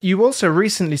You also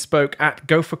recently spoke at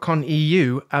GopherCon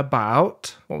EU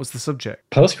about, what was the subject?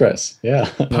 Postgres, yeah.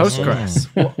 Postgres.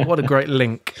 What a great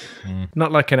link.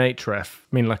 Not like an href, I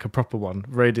mean like a proper one,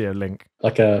 radio link.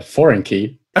 Like a foreign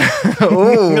key.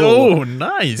 Oh,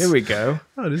 nice. Here we go.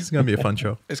 Oh, this is going to be a fun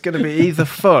show. It's going to be either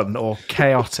fun or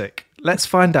chaotic. Let's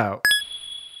find out.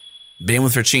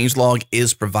 Bandwidth for Changelog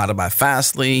is provided by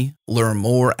Fastly. Learn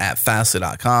more at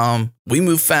fastly.com. We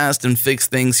move fast and fix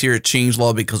things here at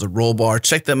Changelog because of Rollbar.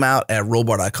 Check them out at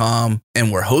rollbar.com.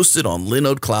 And we're hosted on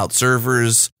Linode Cloud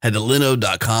servers. Head to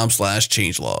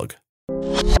linode.com/changelog.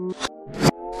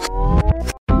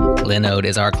 Linode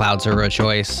is our cloud server of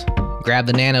choice. Grab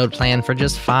the Nanode plan for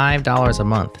just $5 a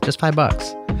month, just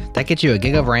 $5. That gets you a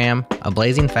gig of RAM, a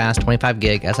blazing fast 25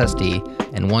 gig SSD,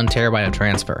 and 1 terabyte of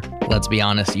transfer. Let's be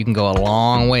honest, you can go a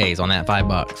long ways on that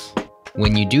 $5.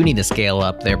 When you do need to scale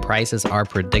up, their prices are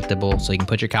predictable, so you can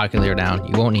put your calculator down.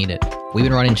 You won't need it. We've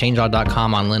been running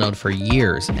changelog.com on Linode for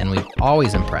years, and we've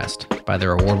always impressed by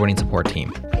their award-winning support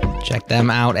team. Check them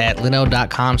out at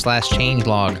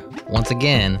linode.com/changelog. Once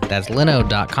again, that's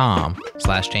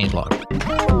linode.com/changelog.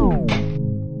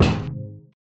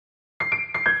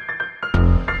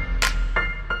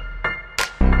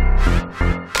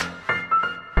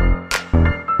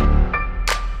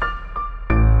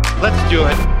 Let's do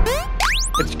it.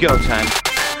 It's go time.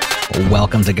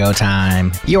 Welcome to Go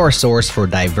Time, your source for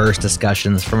diverse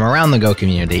discussions from around the Go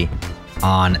community.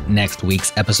 On next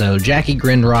week's episode, Jackie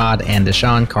Grindrod and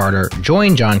Deshaun Carter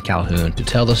join John Calhoun to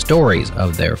tell the stories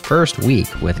of their first week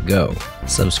with Go.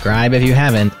 Subscribe if you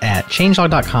haven't at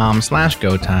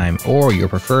changelog.com/GoTime or your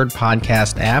preferred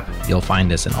podcast app. You'll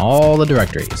find us in all the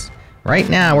directories. Right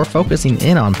now, we're focusing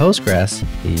in on Postgres.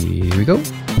 Here we go.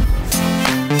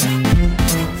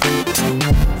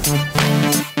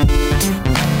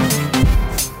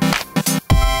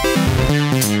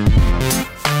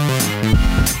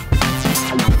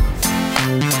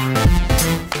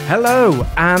 Hello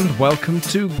and welcome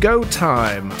to Go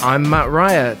Time. I'm Matt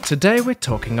Ryer. Today we're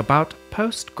talking about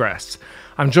Postgres.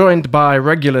 I'm joined by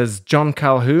regulars John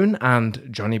Calhoun and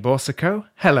Johnny Borsico.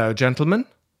 Hello, gentlemen.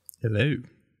 Hello.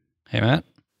 Hey, Matt.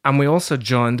 And we're also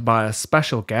joined by a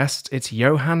special guest. It's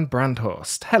Johan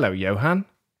Brandhorst. Hello, Johan.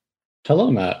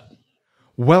 Hello, Matt.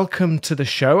 Welcome to the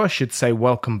show. I should say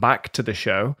welcome back to the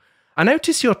show. I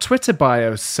notice your Twitter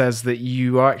bio says that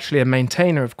you are actually a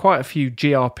maintainer of quite a few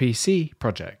gRPC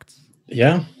projects.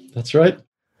 Yeah, that's right.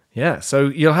 Yeah, so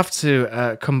you'll have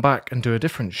to come back and do a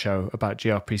different show about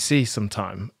gRPC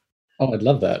sometime. Oh, I'd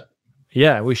love that.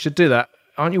 Yeah, we should do that.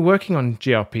 Aren't you working on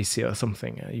gRPC or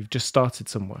something? You've just started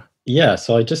somewhere. Yeah,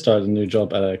 so I just started a new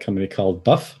job at a company called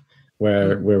Buff,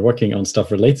 where we're working on stuff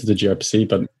related to gRPC,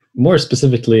 but more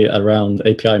specifically around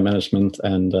API management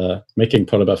and making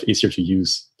Protobuf easier to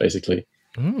use, basically.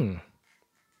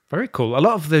 Very cool. A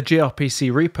lot of the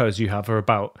gRPC repos you have are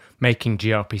about making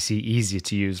gRPC easier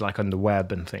to use, like on the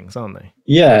web and things, aren't they?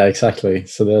 Yeah, exactly.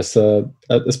 So there's,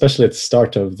 especially at the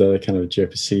start of the kind of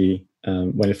gRPC,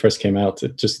 when it first came out,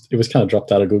 it was kind of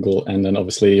dropped out of Google, and then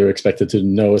obviously you're expected to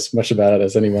know as much about it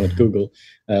as anyone at Google.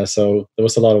 So there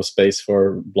was a lot of space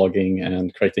for blogging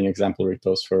and creating example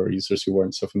repos for users who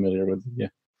weren't so familiar with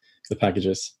the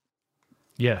packages.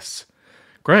 Yes.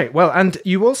 Great. Well, and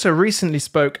you also recently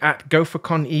spoke at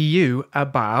GopherCon EU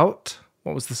about,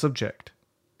 what was the subject?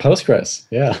 Postgres,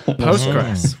 yeah.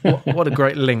 Postgres. What a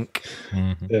great link.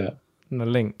 Yeah. And a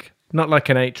link. Not like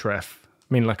an href, I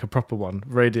mean like a proper one,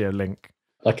 radio link.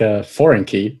 Like a foreign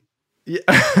key. Yeah.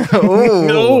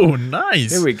 Oh, nice.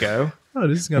 Here we go. Oh,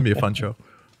 this is going to be a fun show.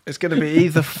 It's going to be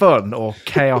either fun or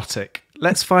chaotic.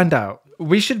 Let's find out.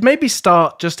 We should maybe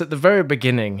start just at the very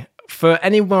beginning. For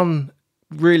anyone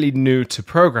really new to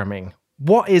programming,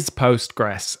 what is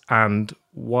Postgres and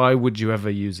why would you ever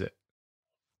use it?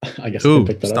 I guess I can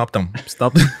pick that stop up.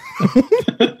 Stop them.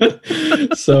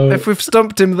 So if we've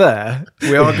stumped him there,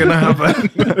 we are going to have a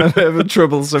bit of a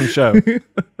troublesome show.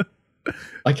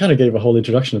 I kind of gave a whole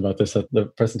introduction about this at the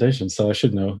presentation, so I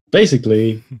should know.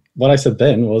 Basically, what I said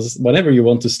then was whenever you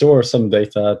want to store some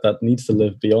data that needs to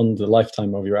live beyond the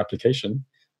lifetime of your application,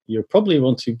 you probably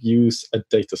want to use a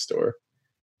data store.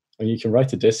 And you can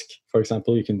write a disk, for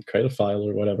example, you can create a file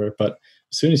or whatever, but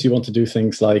as soon as you want to do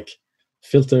things like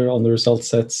filter on the result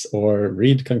sets or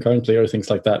read concurrently or things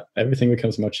like that, everything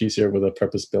becomes much easier with a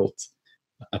purpose-built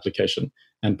application.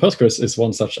 And Postgres is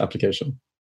one such application.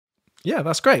 Yeah,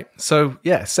 that's great. So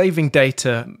yeah, saving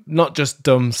data, not just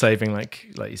dumb saving,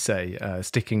 like you say,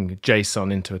 sticking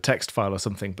JSON into a text file or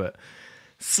something, but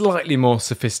slightly more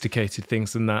sophisticated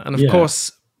things than that. And of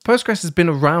course, Postgres has been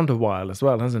around a while as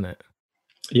well, hasn't it?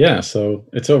 Yeah, so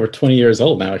it's over 20 years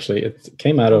old now, actually. It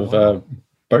came out of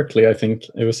Berkeley, I think.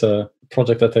 It was a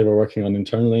project that they were working on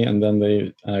internally, and then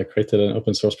they created an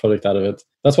open source project out of it.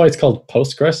 That's why it's called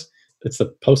Postgres. It's the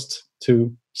post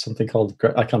to something called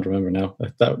I can't remember now.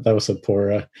 That was a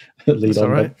poor lead That's on. all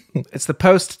right. It's the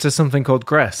post to something called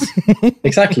Gress.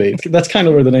 Exactly. That's kind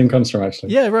of where the name comes from,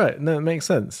 actually. Yeah, right. No, it makes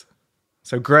sense.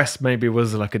 So Gress maybe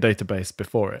was like a database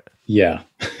before it. Yeah.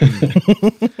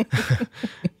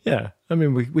 Yeah. I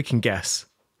mean, we can guess.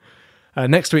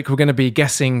 Next week, we're going to be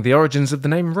guessing the origins of the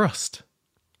name Rust.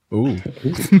 Ooh.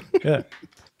 Yeah.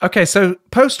 Okay, so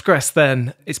Postgres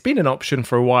then, it's been an option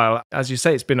for a while. As you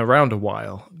say, it's been around a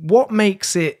while. What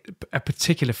makes it a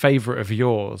particular favorite of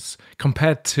yours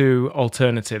compared to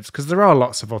alternatives? Because there are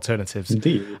lots of alternatives.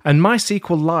 Indeed. And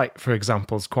MySQLite, for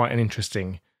example, is quite an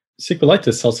interesting. SQLite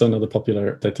is also another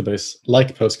popular database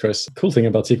like Postgres. The cool thing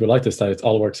about SQLite is that it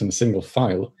all works in a single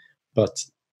file, but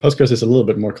Postgres is a little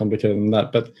bit more complicated than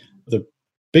that. But the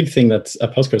big thing that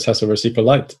Postgres has over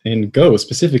SQLite in Go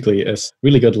specifically is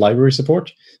really good library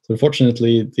support. So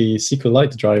unfortunately, the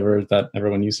SQLite driver that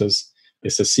everyone uses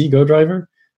is a CGO driver.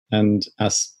 And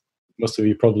as most of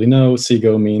you probably know,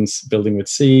 CGO means building with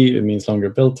C. It means longer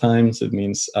build times. It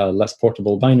means less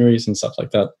portable binaries and stuff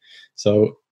like that.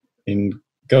 So in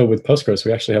Go with Postgres,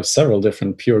 we actually have several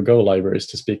different pure Go libraries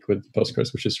to speak with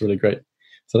Postgres, which is really great.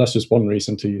 So that's just one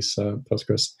reason to use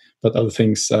Postgres. But other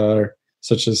things are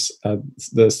such as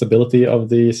the stability of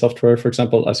the software. For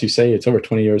example, as you say, it's over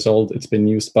 20 years old. It's been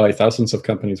used by thousands of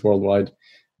companies worldwide.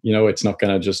 It's not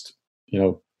going to just,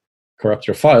 corrupt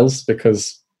your files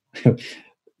because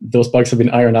those bugs have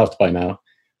been ironed out by now.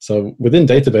 So within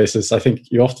databases, I think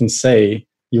you often say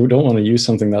you don't want to use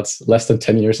something that's less than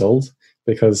 10 years old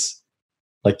because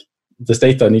this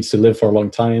data needs to live for a long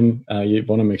time. You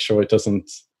want to make sure it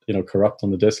doesn't, corrupt on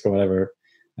the disk or whatever.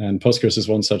 And Postgres is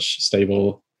one such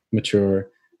stable, mature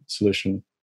solution.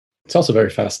 It's also very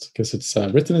fast because it's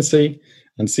written in C,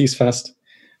 and C is fast.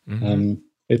 Mm-hmm.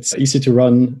 It's easy to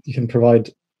run. You can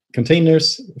provide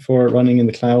containers for running in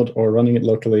the cloud or running it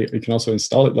locally. You can also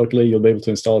install it locally. You'll be able to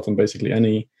install it on basically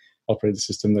any operating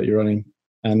system that you're running.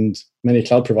 And many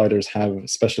cloud providers have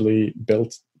specially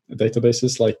built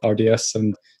databases like RDS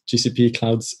and GCP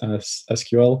Clouds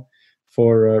SQL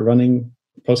for running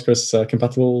Postgres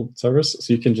compatible servers.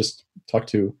 So you can just talk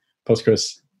to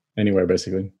Postgres anywhere,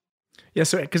 basically. Yeah,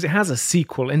 so because it has a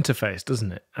SQL interface,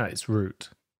 doesn't it, at its root?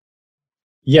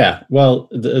 Yeah, well,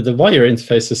 the wire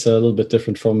interface is a little bit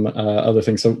different from other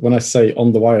things. So when I say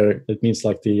on the wire, it means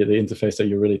like the interface that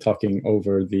you're really talking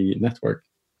over the network.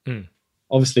 Mm.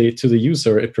 Obviously, to the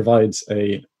user, it provides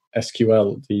a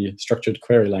SQL, the structured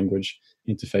query language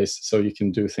interface. So you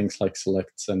can do things like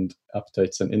selects and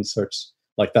updates and inserts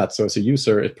like that. So as a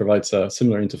user, it provides a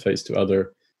similar interface to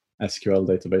other SQL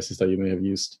databases that you may have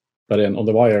used. But then on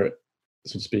the wire,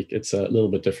 so to speak, it's a little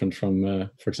bit different from,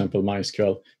 for example,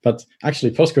 MySQL. But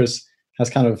actually, Postgres has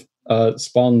kind of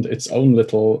spawned its own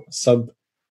little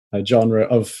sub-genre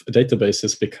of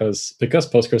databases because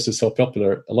Postgres is so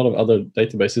popular. A lot of other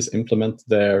databases implement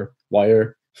their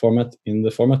wire format in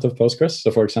the format of Postgres.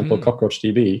 So, for example,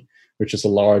 CockroachDB, which is a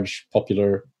large,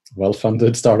 popular,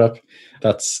 well-funded startup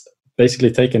that's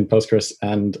basically taken Postgres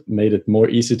and made it more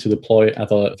easy to deploy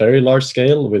at a very large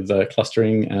scale with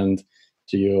clustering and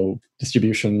geo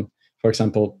distribution, for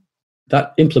example.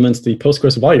 That implements the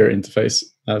Postgres wire interface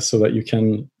so that you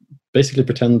can basically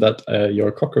pretend that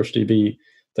your CockroachDB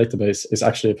database is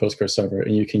actually a Postgres server,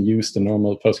 and you can use the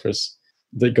normal Postgres,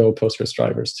 the Go Postgres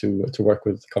drivers to work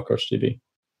with CockroachDB.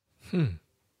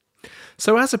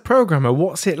 So as a programmer,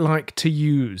 what's it like to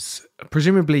use?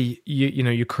 Presumably,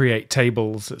 you create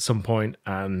tables at some point,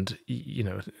 and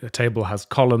a table has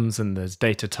columns and there's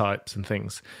data types and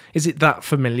things. Is it that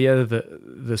familiar,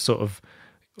 the sort of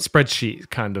spreadsheet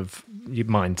kind of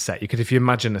mindset? If you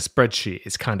imagine a spreadsheet,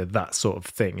 it's kind of that sort of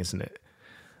thing, isn't it?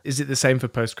 Is it the same for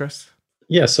Postgres?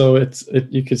 Yeah, so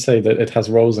you could say that it has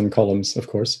rows and columns, of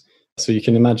course. So you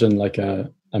can imagine like a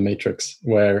matrix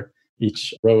where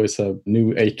each row is a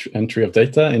new entry of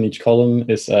data, and each column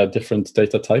is a different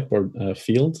data type or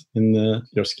field in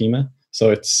your schema. So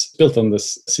it's built on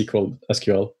this SQL.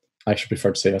 I actually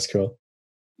prefer to say SQL.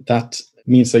 That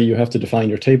means that you have to define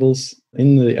your tables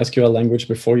in the SQL language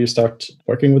before you start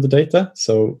working with the data.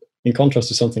 So in contrast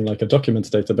to something like a document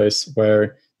database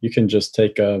where you can just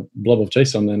take a blob of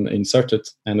JSON and insert it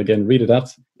and again read it out,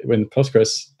 when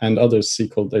Postgres and other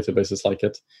SQL databases like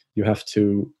it, you have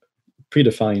to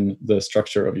predefine the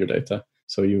structure of your data.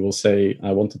 So you will say,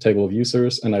 I want a table of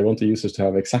users, and I want the users to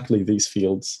have exactly these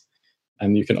fields.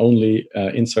 And you can only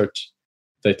insert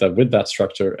data with that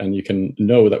structure, and you can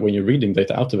know that when you're reading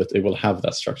data out of it, it will have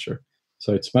that structure.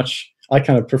 So it's I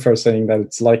kind of prefer saying that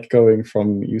it's like going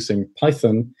from using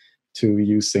Python to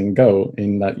using Go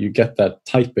in that you get that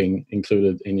typing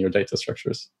included in your data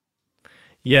structures.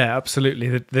 Yeah,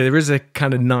 absolutely. There is a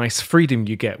kind of nice freedom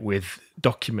you get with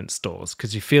document stores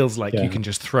because it feels like you can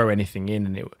just throw anything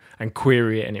in and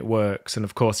query it and it works. And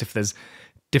of course, if there's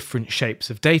different shapes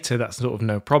of data, that's sort of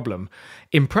no problem.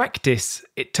 In practice,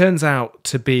 it turns out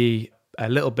to be a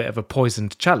little bit of a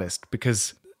poisoned chalice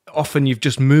because often you've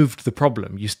just moved the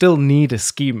problem. You still need a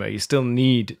schema. You still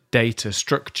need data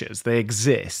structures. They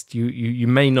exist. You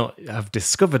may not have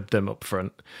discovered them up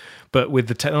front, but with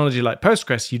the technology like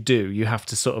Postgres, you do. You have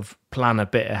to sort of plan a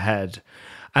bit ahead.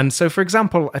 And so, for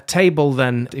example, a table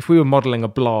then, if we were modeling a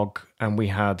blog and we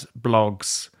had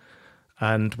blogs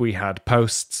and we had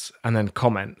posts and then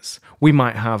comments, we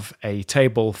might have a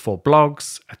table for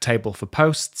blogs, a table for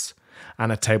posts,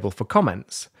 and a table for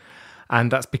comments. And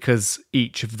that's because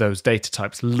each of those data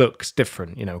types looks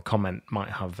different. You know, comment might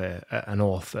have an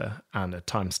author and a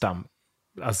timestamp,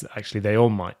 as actually they all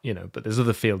might, you know, but there's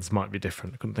other fields might be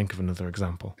different. I couldn't think of another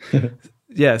example.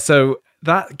 Yeah, so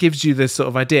that gives you this sort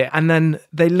of idea. And then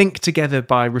they link together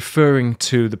by referring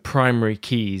to the primary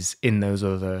keys in those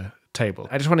other tables.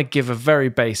 I just want to give a very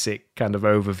basic kind of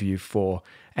overview for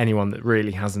anyone that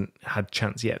really hasn't had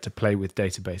chance yet to play with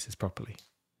databases properly.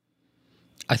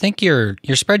 I think your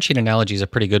spreadsheet analogy is a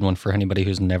pretty good one for anybody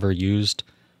who's never used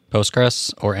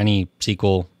Postgres or any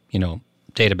SQL,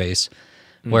 database,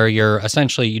 where you're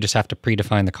essentially, you just have to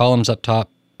predefine the columns up top,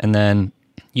 and then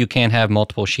you can have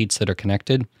multiple sheets that are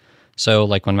connected. So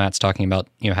like when Matt's talking about,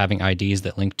 having IDs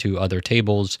that link to other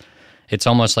tables, it's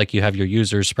almost like you have your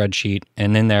user's spreadsheet,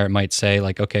 and in there it might say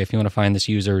like, okay, if you want to find this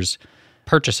user's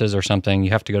purchases or something, you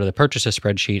have to go to the purchases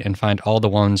spreadsheet and find all the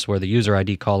ones where the user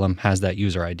ID column has that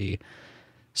user ID.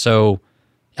 So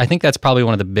I think that's probably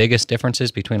one of the biggest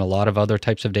differences between a lot of other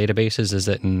types of databases is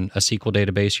that in a SQL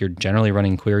database, you're generally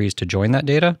running queries to join that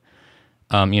data,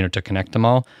 to connect them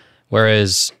all.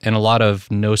 Whereas in a lot of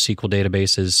NoSQL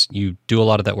databases, you do a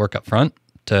lot of that work up front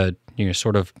to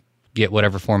sort of get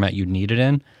whatever format you need it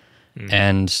in.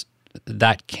 And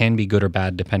that can be good or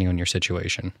bad depending on your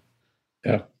situation.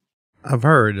 Yeah. I've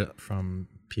heard from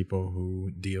people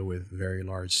who deal with very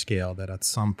large scale that at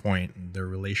some point the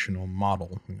relational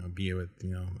model, be it with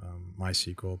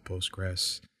MySQL,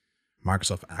 Postgres,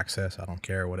 Microsoft Access, I don't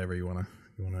care, whatever you want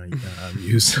to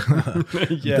use.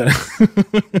 Yeah.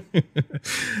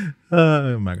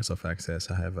 Microsoft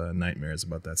Access, I have nightmares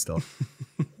about that stuff.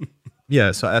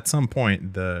 Yeah, so at some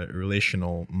point the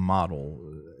relational model,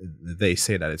 they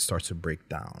say that it starts to break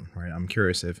down, right? I'm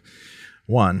curious if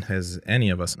one, has any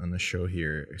of us on the show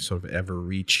here sort of ever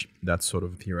reached that sort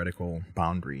of theoretical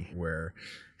boundary where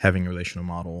having a relational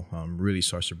model really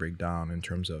starts to break down in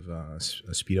terms of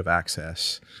speed of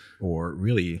access, or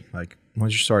really like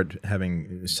once you start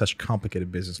having such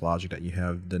complicated business logic that you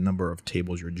have the number of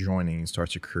tables you're joining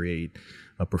starts to create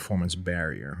a performance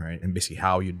barrier, right? And basically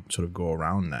how you sort of go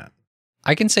around that.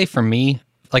 I can say for me,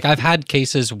 like I've had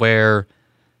cases where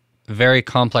very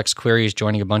complex queries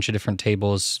joining a bunch of different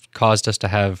tables caused us to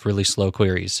have really slow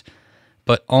queries.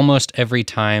 But almost every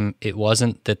time it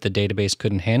wasn't that the database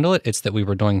couldn't handle it, it's that we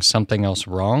were doing something else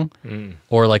wrong,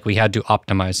 or like we had to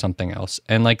optimize something else.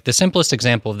 And like the simplest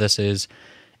example of this is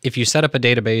if you set up a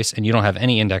database and you don't have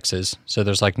any indexes, so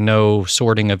there's like no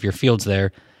sorting of your fields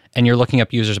there, and you're looking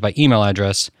up users by email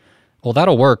address, well,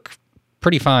 that'll work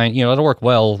pretty fine. It'll work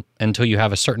well until you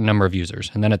have a certain number of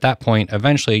users. And then at that point,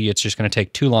 eventually it's just going to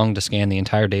take too long to scan the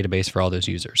entire database for all those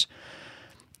users.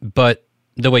 But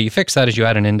the way you fix that is you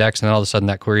add an index and then all of a sudden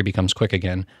that query becomes quick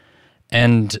again.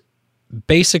 And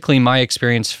basically my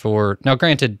experience now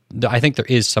granted, I think there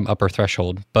is some upper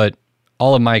threshold, but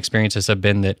all of my experiences have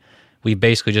been that we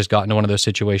basically just got into one of those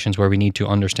situations where we need to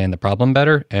understand the problem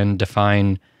better and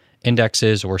define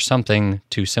indexes or something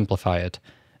to simplify it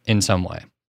in some way.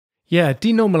 Yeah,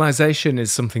 denormalization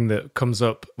is something that comes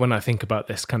up when I think about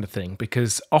this kind of thing,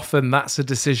 because often that's a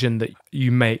decision that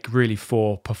you make really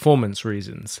for performance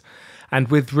reasons. And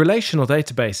with relational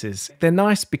databases, they're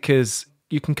nice because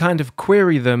you can kind of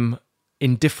query them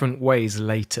in different ways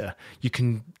later. You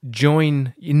can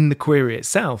join in the query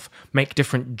itself, make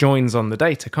different joins on the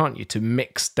data, can't you, to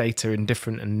mix data in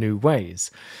different and new ways.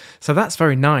 So that's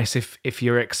very nice if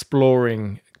you're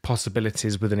exploring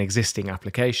possibilities with an existing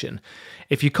application.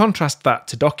 If you contrast that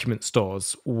to document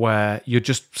stores where you're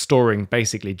just storing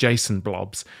basically JSON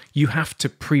blobs, you have to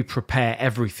pre-prepare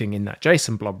everything in that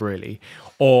JSON blob really,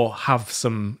 or have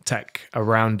some tech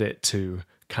around it to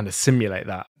kind of simulate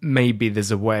that. Maybe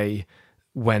there's a way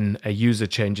when a user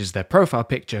changes their profile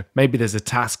picture, maybe there's a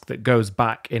task that goes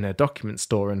back in a document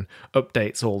store and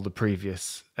updates all the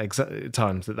previous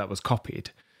times that was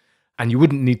copied. And you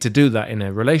wouldn't need to do that in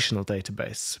a relational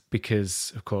database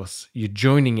because, of course, you're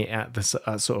joining it at the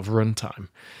sort of runtime.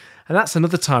 And that's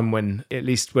another time when, at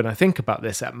least when I think about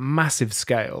this at massive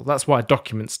scale, that's why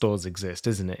document stores exist,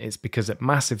 isn't it? It's because at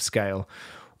massive scale,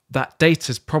 that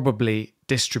data's probably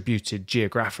distributed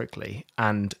geographically,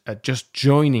 and just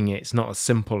joining it's not as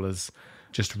simple as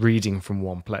just reading from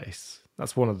one place.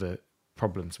 That's one of the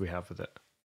problems we have with it.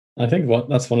 I think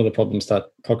that's one of the problems that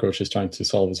Cockroach is trying to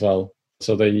solve as well.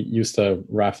 So they used a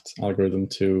raft algorithm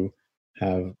to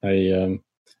have a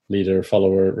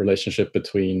leader-follower relationship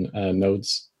between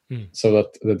nodes, so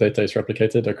that the data is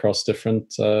replicated across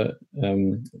different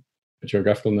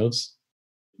geographical nodes.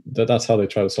 That's how they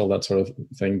try to solve that sort of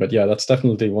thing. But yeah, that's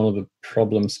definitely one of the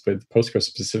problems with Postgres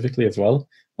specifically as well.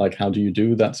 Like, how do you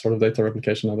do that sort of data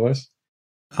replication otherwise?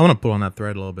 I want to pull on that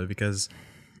thread a little bit because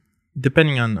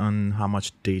depending on how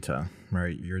much data,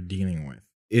 right, you're dealing with,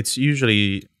 it's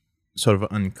usually sort of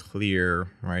unclear,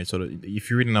 right? So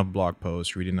if you read enough blog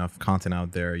posts, read enough content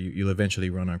out there, you'll eventually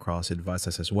run across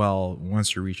advice as well.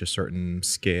 Once you reach a certain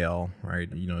scale, right,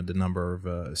 the number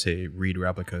of, say, read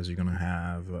replicas you're going to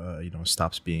have,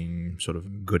 stops being sort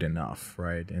of good enough,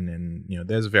 right? And then,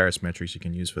 there's various metrics you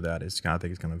can use for that. I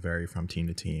think it's going to vary from team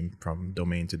to team, from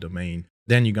domain to domain.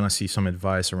 Then you're going to see some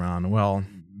advice around, well,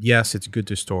 yes, it's good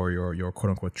to store your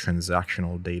quote unquote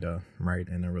transactional data, right,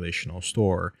 in a relational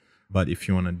store. But if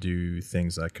you want to do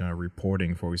things like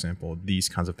reporting, for example, these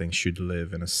kinds of things should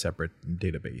live in a separate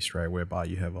database, right? Whereby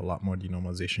you have a lot more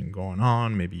denormalization going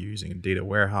on. Maybe you're using a data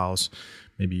warehouse,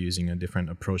 maybe using a different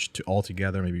approach to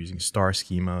altogether, maybe using star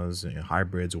schemas,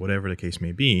 hybrids, whatever the case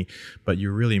may be. But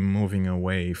you're really moving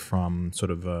away from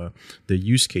sort of the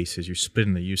use cases. You're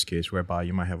splitting the use case whereby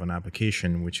you might have an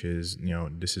application, which is,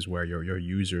 this is where your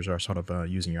users are sort of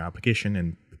using your application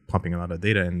and pumping a lot of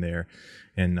data in there.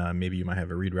 And maybe you might have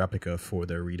a read replica for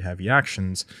the read heavy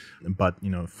actions, but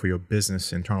for your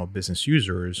internal business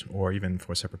users, or even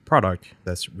for a separate product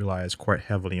that relies quite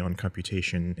heavily on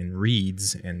computation and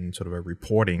reads and sort of a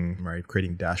reporting, right,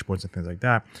 creating dashboards and things like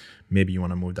that, maybe you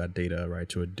want to move that data, right,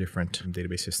 to a different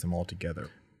database system altogether.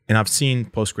 And I've seen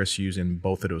Postgres used in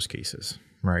both of those cases,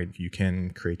 right? You can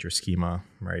create your schema,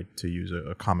 right? To use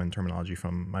a common terminology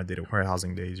from my data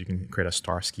warehousing days, you can create a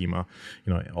star schema,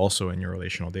 also in your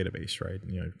relational database, right?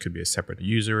 It could be a separate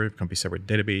user, it can be a separate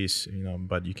database,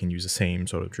 but you can use the same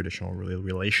sort of traditional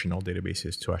relational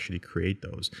databases to actually create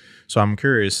those. So I'm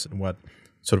curious what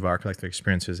sort of our collective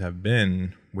experiences have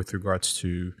been with regards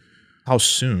to how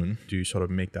soon do you sort of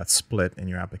make that split in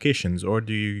your applications, or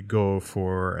do you go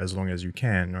for as long as you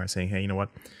can, right? Saying, hey, you know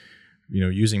what?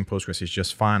 Using Postgres is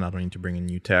just fine. I don't need to bring in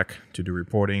new tech to do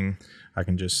reporting. I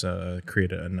can just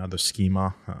create another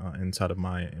schema inside of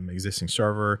my existing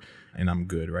server, and I'm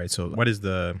good, right? So what is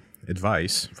the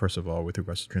advice, first of all, with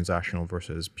regards to transactional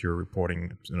versus pure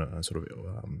reporting, sort of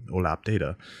OLAP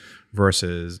data,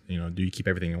 versus, do you keep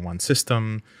everything in one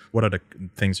system? What are the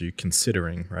things are you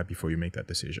considering, right, before you make that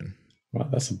decision? Wow,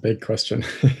 that's a big question.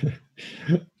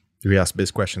 We ask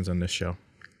big questions on this show.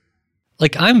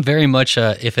 Like, I'm very much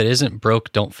a if it isn't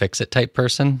broke, don't fix it type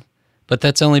person, but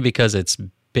that's only because it's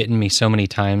bitten me so many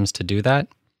times to do that.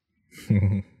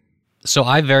 So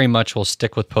I very much will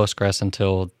stick with Postgres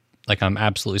until, like, I'm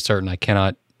absolutely certain I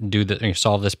cannot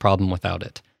solve this problem without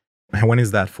it. And when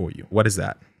is that for you? What is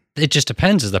that? It just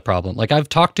depends is the problem. Like, I've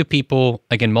talked to people,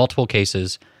 like, in multiple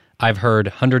cases, I've heard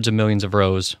hundreds of millions of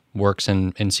rows works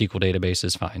in SQL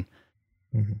databases fine.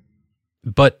 Mm-hmm.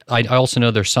 But I also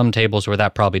know there's some tables where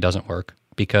that probably doesn't work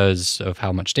because of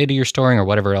how much data you're storing or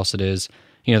whatever else it is.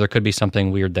 There could be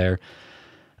something weird there.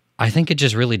 I think it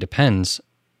just really depends,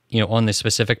 on the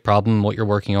specific problem, what you're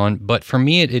working on. But for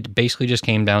me, it basically just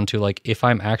came down to, like, if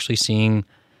I'm actually seeing,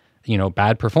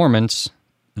 bad performance,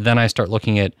 then I start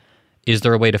looking at, is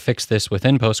there a way to fix this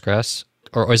within Postgres?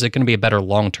 Or is it going to be a better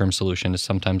long-term solution is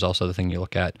sometimes also the thing you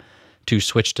look at to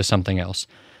switch to something else.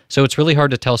 So it's really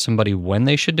hard to tell somebody when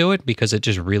they should do it because it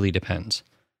just really depends.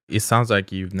 It sounds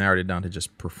like you've narrowed it down to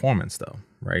just performance though,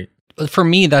 right? For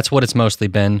me, that's what it's mostly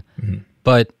been. Mm-hmm.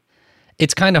 But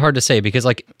it's kind of hard to say because,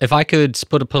 like, if I could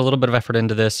put a little bit of effort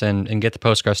into this and get the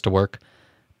Postgres to work,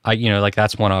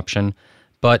 that's one option.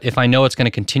 But if I know it's going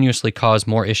to continuously cause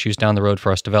more issues down the road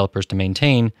for us developers to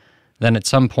maintain, then at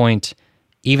some point,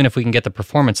 even if we can get the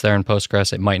performance there in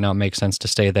Postgres, it might not make sense to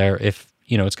stay there if,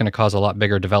 it's going to cause a lot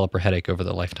bigger developer headache over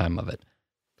the lifetime of it.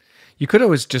 You could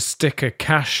always just stick a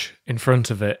cache in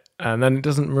front of it, and then it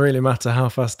doesn't really matter how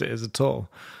fast it is at all.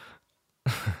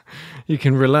 You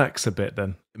can relax a bit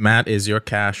then. Matt, is your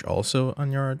cache also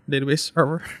on your database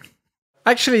server?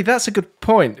 Actually, that's a good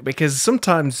point, because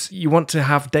sometimes you want to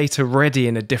have data ready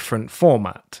in a different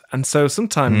format. And so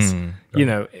sometimes,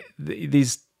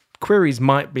 these queries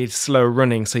might be slow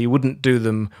running, so you wouldn't do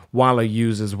them while a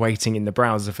user's waiting in the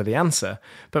browser for the answer.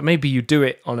 But maybe you do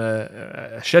it on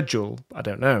a schedule, I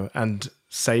don't know, and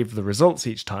save the results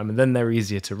each time, and then they're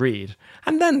easier to read.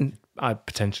 And then I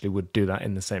potentially would do that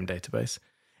in the same database.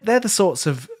 They're the sorts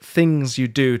of things you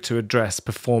do to address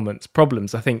performance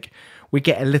problems. I think we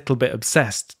get a little bit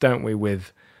obsessed, don't we,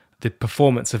 with the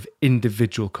performance of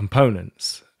individual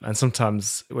components. And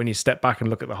sometimes when you step back and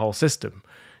look at the whole system,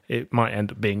 it might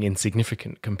end up being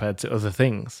insignificant compared to other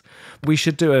things. We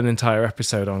should do an entire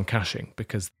episode on caching,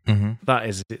 because that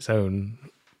is its own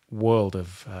world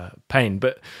of pain.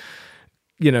 But,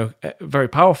 very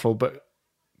powerful, but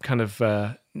kind of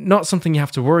not something you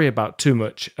have to worry about too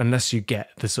much unless you get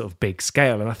the sort of big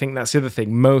scale. And I think that's the other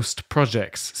thing. Most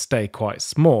projects stay quite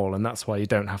small, and that's why you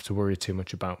don't have to worry too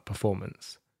much about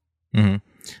performance. Mm-hmm.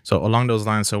 So along those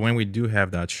lines, so when we do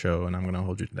have that show, and I'm going to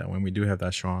hold you to that, when we do have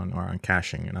that show on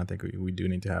caching, and I think we do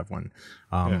need to have one,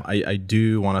 I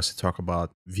do want us to talk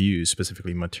about views,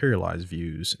 specifically materialized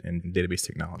views in database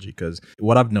technology, because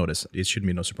what I've noticed, it should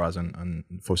be no surprise on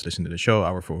folks listening to the show,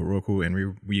 I work for Heroku,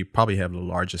 and we probably have the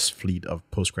largest fleet of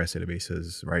Postgres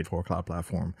databases, right, for a cloud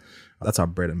platform. That's our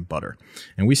bread and butter.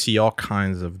 And we see all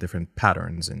kinds of different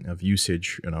patterns of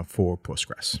usage for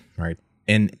Postgres, right?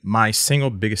 And my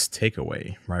single biggest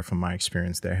takeaway, right, from my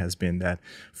experience there has been that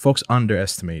folks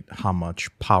underestimate how much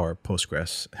power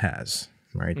Postgres has,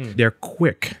 right? They're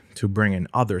quick to bring in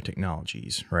other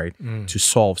technologies, right, to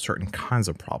solve certain kinds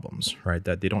of problems, right,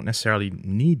 that they don't necessarily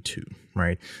need to,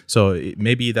 right? So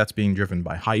maybe that's being driven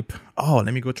by hype. Oh,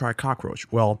 let me go try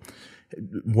Cockroach. Well,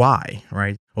 why,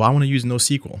 right? Well, I want to use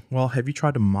NoSQL. Well, have you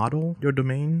tried to model your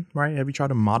domain, right? Have you tried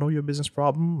to model your business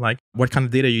problem? Like, what kind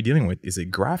of data are you dealing with? Is it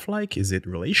graph-like? Is it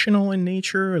relational in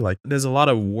nature? Like, there's a lot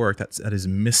of work that is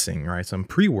missing, right? Some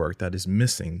pre-work that is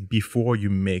missing before you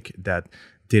make that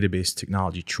database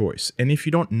technology choice. And if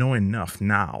you don't know enough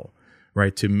now,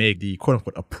 right, to make the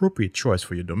quote-unquote appropriate choice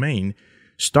for your domain,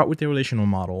 start with the relational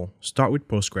model, start with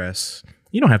Postgres.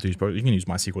 You don't have to use Postgres. You can use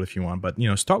MySQL if you want, but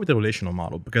start with the relational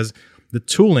model, because the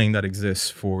tooling that exists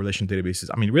for relational databases,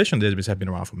 relational databases have been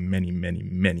around for many, many,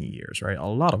 many years, right? A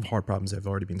lot of hard problems have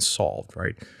already been solved,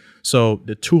 right? So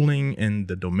the tooling and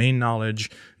the domain knowledge,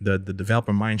 the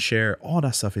developer mindshare, all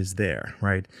that stuff is there,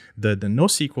 right? The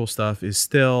NoSQL stuff is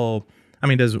still,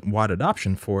 there's wide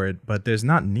adoption for it, but there's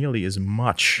not nearly as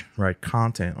much, right,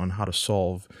 content on how to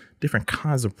solve different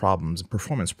kinds of problems,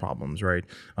 performance problems, right?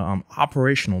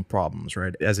 Operational problems,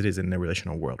 right? As it is in the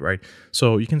relational world, right?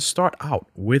 So you can start out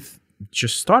with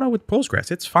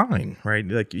Postgres. It's fine, right?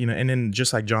 And then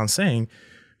just like John's saying,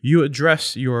 you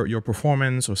address your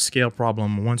performance or scale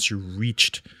problem once you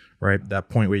reached, right, that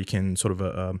point where you can sort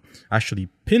of actually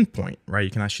pinpoint, right?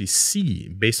 You can actually see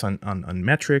based on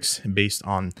metrics, based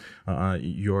on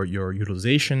your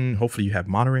utilization. Hopefully you have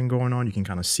monitoring going on. You can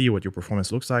kind of see what your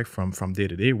performance looks like from day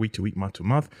to day, week to week, month to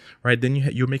month, right? Then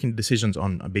you're making decisions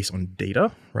based on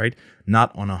data, right?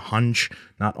 Not on a hunch,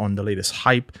 not on the latest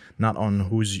hype, not on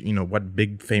who's, what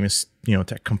big famous,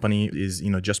 tech company is,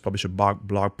 just published a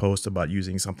blog post about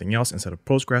using something else instead of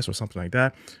Postgres or something like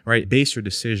that, right? Base your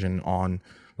decision on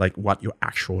like what your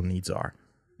actual needs are.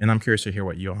 And I'm curious to hear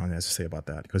what Johan has to say about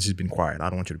that, because he's been quiet. I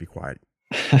don't want you to be quiet.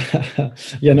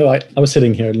 I was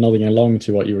sitting here nodding along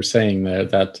to what you were saying there,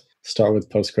 that start with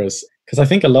Postgres, because I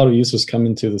think a lot of users come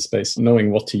into the space knowing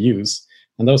what to use.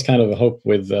 And that was kind of a hope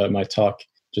with my talk,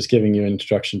 just giving you an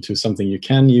introduction to something you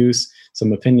can use,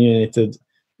 some opinionated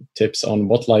tips on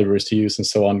what libraries to use and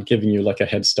so on, giving you like a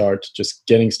head start, just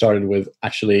getting started with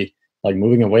actually like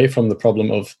moving away from the problem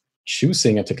of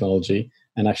choosing a technology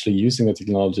and actually using the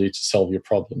technology to solve your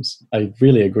problems. I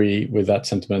really agree with that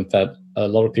sentiment that a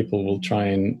lot of people will try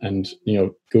and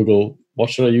Google, what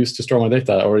should I use to store my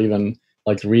data? Or even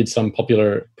like read some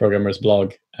popular programmer's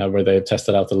blog where they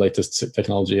tested out the latest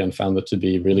technology and found it to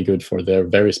be really good for their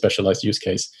very specialized use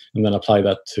case, and then apply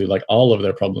that to like all of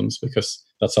their problems because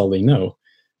that's all they know.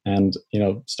 And,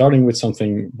 starting with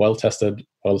something well-tested,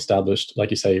 well-established, like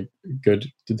you say, good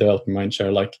developer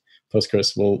mindshare, like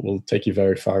Postgres will take you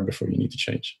very far before you need to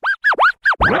change.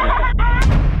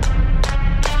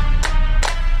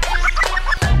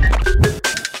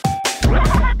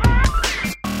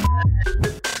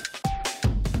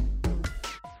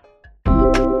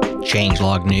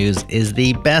 Changelog News is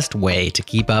the best way to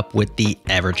keep up with the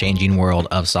ever-changing world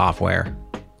of software.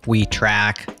 We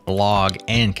track, log,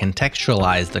 and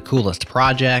contextualize the coolest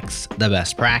projects, the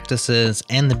best practices,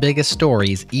 and the biggest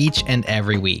stories each and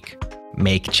every week.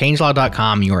 Make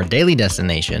changelog.com your daily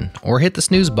destination, or hit the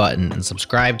snooze button and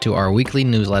subscribe to our weekly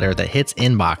newsletter that hits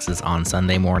inboxes on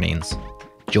Sunday mornings.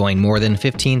 Join more than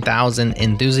 15,000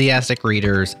 enthusiastic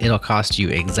readers. It'll cost you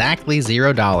exactly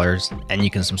 $0, and you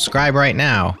can subscribe right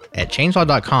now at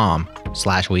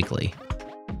changelog.com/weekly.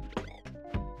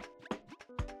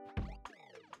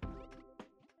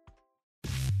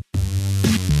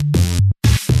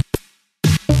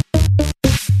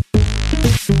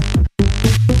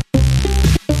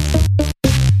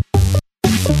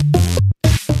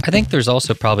 I think there's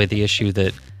also probably the issue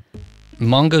that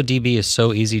MongoDB is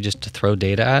so easy just to throw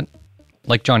data at,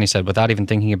 like Johnny said, without even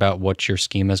thinking about what your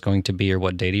schema is going to be or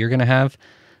what data you're going to have,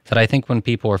 that I think when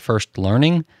people are first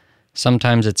learning,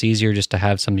 sometimes it's easier just to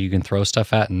have something you can throw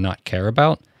stuff at and not care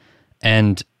about.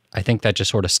 And I think that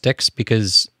just sort of sticks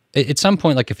because at some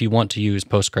point, like if you want to use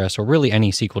Postgres or really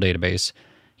any SQL database,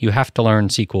 you have to learn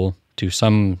SQL to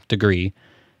some degree.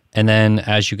 And then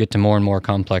as you get to more and more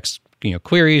complex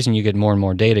queries and you get more and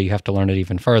more data, you have to learn it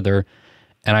even further.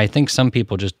 And I think some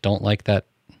people just don't like that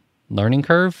learning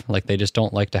curve. Like they just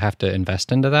don't like to have to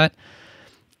invest into that.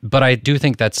 But I do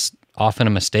think that's often a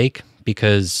mistake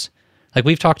because like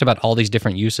we've talked about all these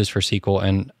different uses for SQL,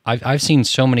 and I've seen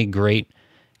so many great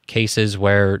cases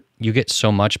where you get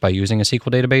so much by using a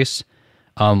SQL database.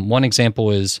 One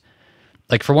example is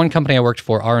like for one company I worked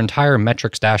for, our entire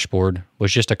metrics dashboard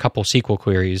was just a couple SQL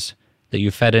queries that you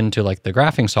fed into like the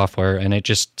graphing software, and it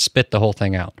just spit the whole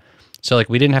thing out. So like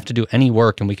we didn't have to do any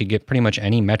work, and we could get pretty much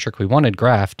any metric we wanted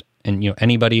graphed, and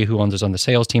anybody who was on the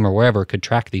sales team or wherever could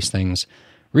track these things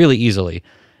really easily.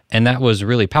 And that was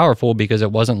really powerful because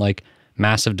it wasn't like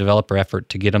massive developer effort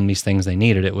to get them these things they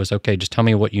needed. It was, okay, just tell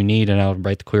me what you need and I'll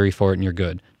write the query for it and you're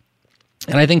good.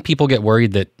 And I think people get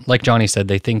worried that, like Johnny said,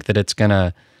 they think that it's going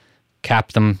to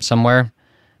cap them somewhere.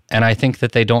 And I think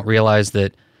that they don't realize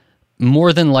that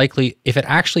more than likely, if it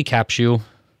actually caps you,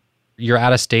 you're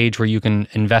at a stage where you can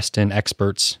invest in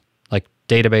experts like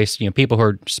database, people who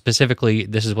are specifically,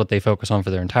 this is what they focus on for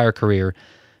their entire career,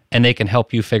 and they can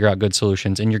help you figure out good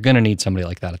solutions. And you're going to need somebody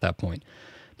like that at that point.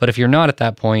 But if you're not at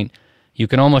that point, you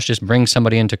can almost just bring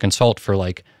somebody in to consult for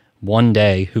like one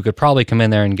day who could probably come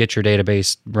in there and get your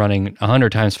database running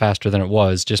 100 times faster than it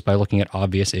was just by looking at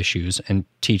obvious issues and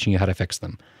teaching you how to fix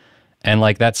them. And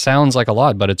like that sounds like a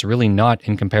lot, but it's really not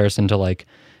in comparison to like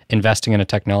investing in a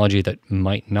technology that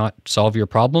might not solve your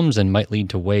problems and might lead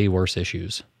to way worse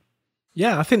issues.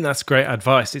 Yeah, I think that's great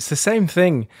advice. It's the same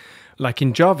thing like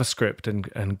in JavaScript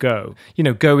and Go.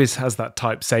 Go has that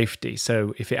type safety.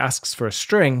 So if it asks for a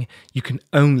string, you can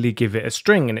only give it a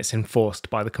string and it's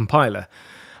enforced by the compiler.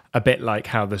 A bit like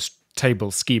how the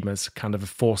table schemas kind of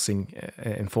enforcing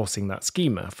that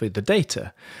schema for the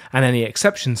data. And any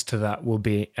exceptions to that will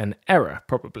be an error,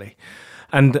 probably.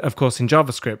 And of course, in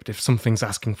JavaScript, if something's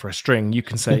asking for a string, you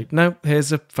can say, no,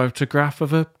 here's a photograph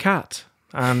of a cat.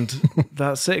 And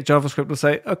that's it. JavaScript will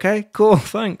say, okay, cool,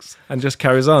 thanks. And just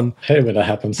carries on. Hey, when that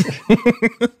happens.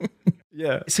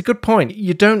 Yeah, it's a good point.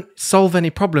 You don't solve any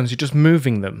problems, you're just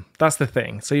moving them. That's the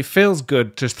thing. So it feels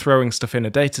good just throwing stuff in a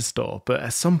data store, but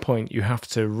at some point you have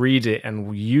to read it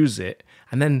and use it.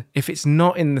 And then if it's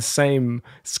not in the same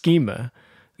schema,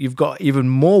 you've got even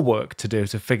more work to do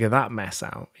to figure that mess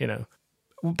out,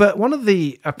 But one of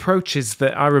the approaches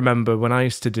that I remember when I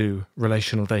used to do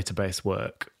relational database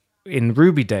work in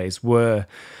Ruby days were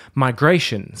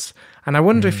migrations. And I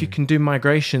wonder if you can do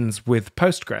migrations with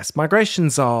Postgres.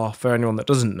 Migrations are, for anyone that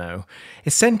doesn't know,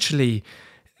 essentially,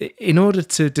 in order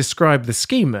to describe the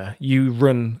schema, you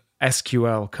run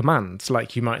SQL commands.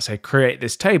 Like you might say, create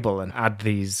this table and add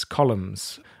these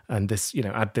columns, and this,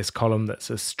 add this column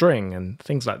that's a string and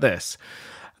things like this.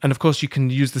 And of course, you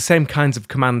can use the same kinds of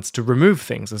commands to remove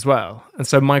things as well. And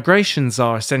so migrations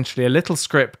are essentially a little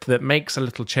script that makes a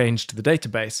little change to the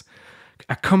database,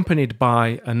 accompanied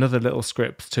by another little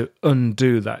script to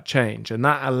undo that change. And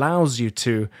that allows you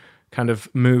to kind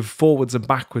of move forwards and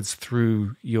backwards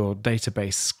through your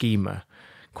database schema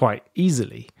quite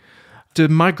easily. Do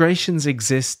migrations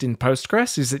exist in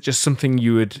Postgres? Is it just something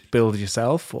you would build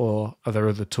yourself, or are there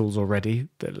other tools already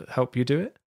that help you do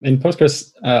it? In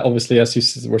Postgres, obviously, as you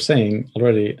were saying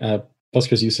already,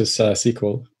 Postgres uses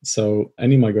SQL. So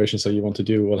any migrations that you want to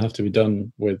do will have to be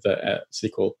done with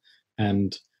SQL.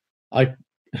 And I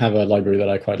have a library that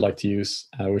I quite like to use,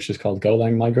 which is called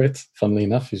Golang Migrate. Funnily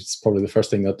enough, it's probably the first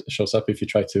thing that shows up if you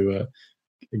try to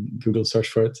Google search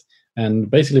for it. And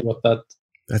basically what that...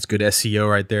 That's good SEO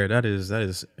right there. That is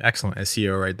excellent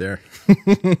SEO right there.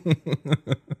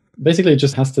 Basically, it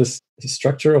just has this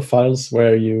structure of files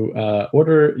where you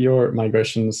order your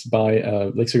migrations by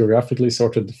lexicographically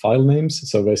sorted file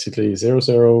names. So basically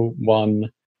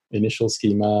 001 initial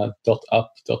schema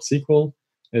 .up.sql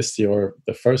is the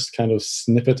first kind of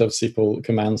snippet of SQL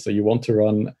commands that you want to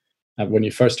run when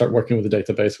you first start working with the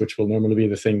database, which will normally be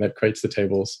the thing that creates the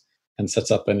tables and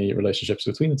sets up any relationships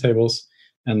between the tables,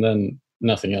 and then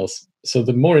nothing else. So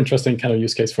the more interesting kind of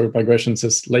use case for migrations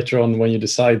is later on when you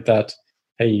decide that,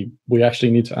 hey, we actually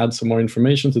need to add some more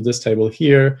information to this table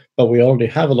here, but we already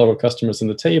have a lot of customers in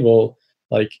the table.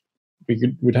 Like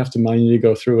we'd have to manually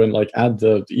go through and like add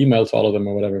the email to all of them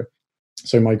or whatever.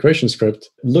 So a migration script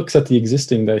looks at the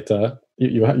existing data.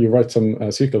 You write some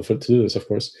SQL to do this, of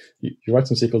course. You write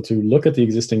some SQL to look at the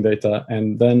existing data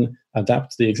and then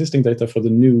adapt the existing data for the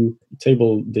new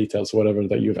table details, whatever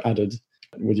that you've added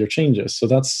with your changes. So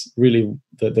that's really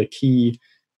the key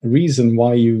reason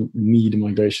why you need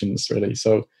migrations, really.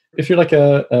 So if you're like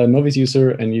a novice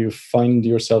user and you find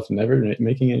yourself never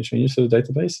making any changes to the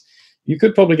database, you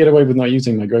could probably get away with not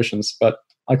using migrations, but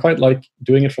I quite like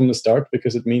doing it from the start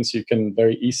because it means you can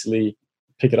very easily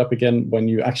pick it up again when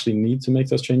you actually need to make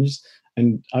those changes.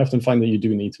 And I often find that you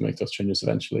do need to make those changes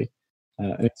eventually.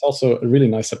 And it's also a really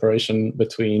nice separation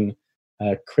between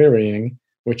querying,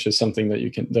 which is something that you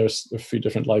can, there's a few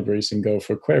different libraries in Go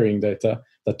for querying data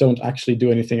that don't actually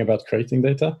do anything about creating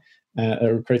data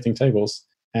or creating tables,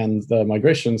 and the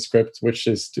migration script, which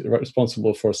is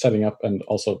responsible for setting up and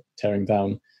also tearing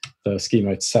down the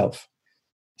schema itself.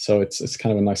 So it's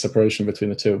kind of a nice separation between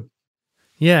the two.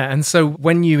 Yeah, and so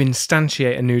when you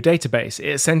instantiate a new database, it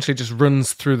essentially just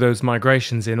runs through those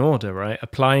migrations in order, right?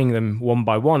 Applying them one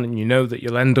by one, and you know that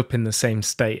you'll end up in the same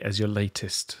state as your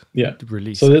latest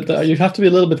release. So you have to be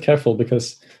a little bit careful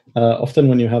because often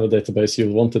when you have a database,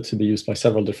 you'll want it to be used by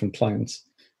several different clients.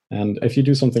 And if you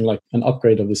do something like an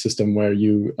upgrade of the system where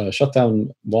you shut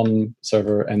down one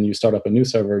server and you start up a new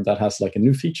server that has like a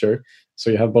new feature, so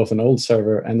you have both an old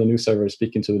server and the new server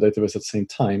speaking to the database at the same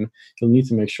time, you'll need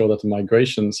to make sure that the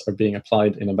migrations are being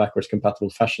applied in a backwards compatible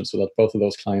fashion so that both of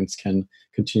those clients can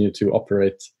continue to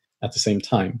operate at the same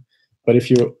time. But if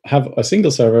you have a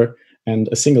single server and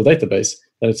a single database,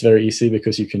 then it's very easy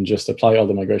because you can just apply all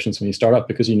the migrations when you start up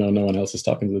because you know no one else is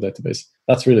talking to the database.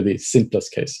 That's really the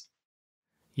simplest case.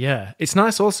 Yeah, it's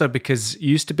nice also because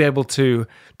you used to be able to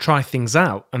try things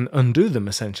out and undo them,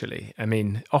 essentially. I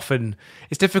mean, often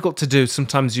it's difficult to do.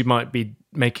 Sometimes you might be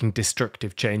making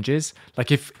destructive changes.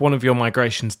 Like if one of your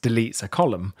migrations deletes a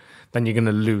column, then you're going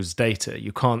to lose data.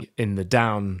 You can't, in the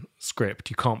down script,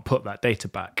 you can't put that data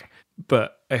back.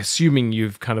 But assuming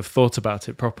you've kind of thought about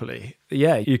it properly,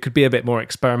 yeah, you could be a bit more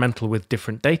experimental with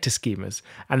different data schemas.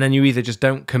 And then you either just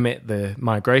don't commit the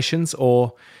migrations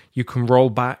or you can roll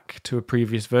back to a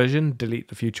previous version, delete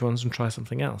the future ones and try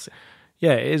something else.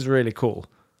 Yeah, it is really cool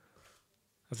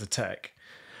as a tech.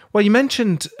 Well, you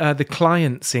mentioned the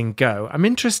clients in Go. I'm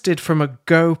interested from a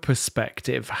Go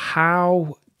perspective,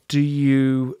 how do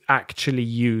you actually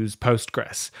use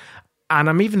Postgres? And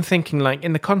I'm even thinking like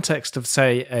in the context of,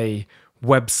 say, a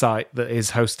website that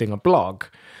is hosting a blog,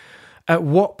 at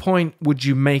what point would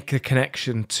you make a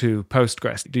connection to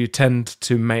Postgres? Do you tend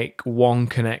to make one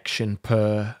connection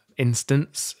per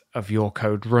instance of your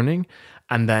code running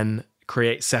and then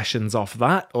create sessions off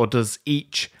that? Or would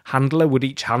each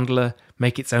handler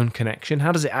make its own connection?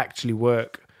 How does it actually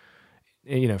work,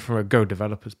 from a Go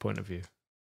developer's point of view?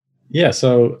 Yeah,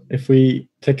 so if we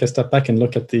take a step back and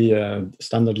look at the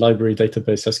standard library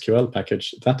database SQL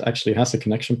package, that actually has a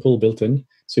connection pool built in.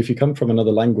 So if you come from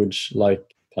another language like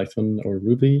Python or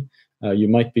Ruby, you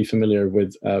might be familiar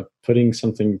with putting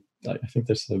something, I think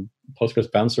there's a Postgres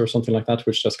bouncer or something like that,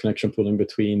 which does connection pooling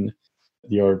between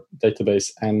your database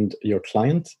and your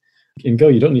client. In Go,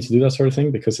 you don't need to do that sort of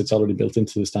thing because it's already built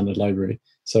into the standard library.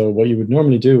 So what you would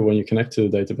normally do when you connect to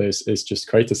the database is just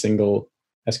create a single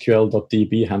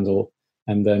SQL.db handle,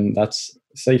 and then that's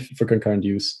safe for concurrent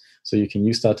use. So you can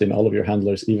use that in all of your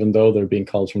handlers, even though they're being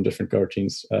called from different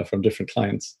coroutines from different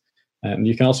clients. And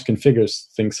you can also configure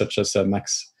things such as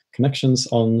max connections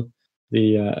on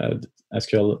the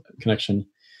SQL connection.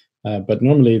 But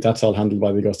normally that's all handled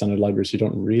by the Go standard library, so you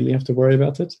don't really have to worry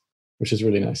about it, which is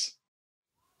really nice.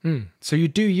 So you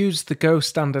do use the Go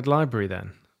standard library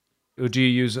then? Or do you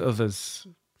use others,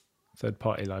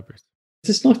 third-party libraries?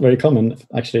 It's not very common,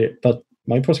 actually, but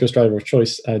my Postgres driver of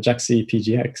choice, Jaxi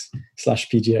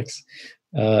PGX/PGX,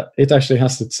 it actually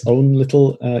has its own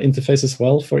little interface as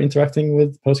well for interacting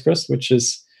with Postgres, which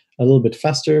is a little bit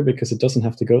faster because it doesn't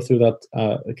have to go through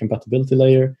that compatibility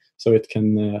layer, so it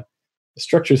can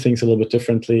structure things a little bit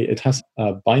differently. It has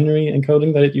a binary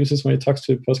encoding that it uses when it talks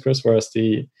to Postgres, whereas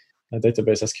the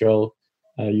database SQL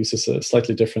uses a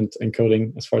slightly different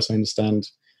encoding, as far as I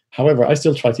understand. However, I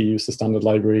still try to use the standard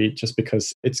library just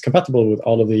because it's compatible with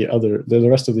all of the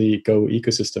rest of the Go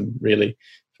ecosystem, really.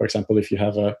 For example, if you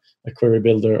have a query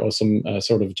builder or some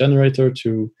sort of generator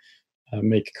to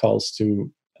make calls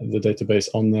to the database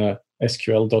on the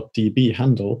SQL.db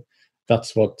handle,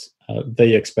 that's what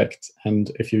they expect. And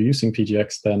if you're using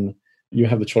PGX, then you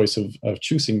have the choice of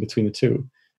choosing between the two.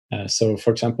 So,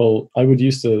 for example, I would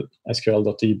use the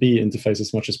SQL.db interface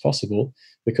as much as possible,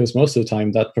 because most of the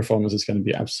time that performance is going to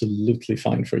be absolutely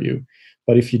fine for you.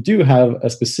 But if you do have a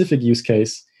specific use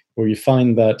case where you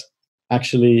find that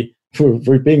actually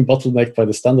we're being bottlenecked by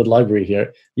the standard library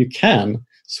here, you can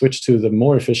switch to the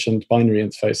more efficient binary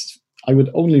interface. I would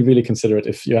only really consider it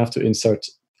if you have to insert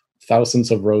thousands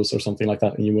of rows or something like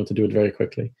that and you want to do it very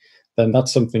quickly. Then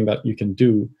that's something that you can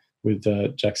do with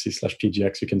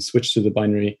JAXC/PGX. You can switch to the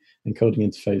binary encoding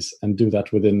interface and do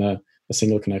that within a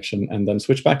single connection, and then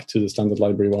switch back to the standard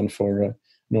library one for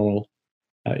normal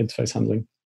interface handling.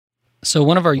 So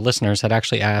one of our listeners had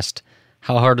actually asked,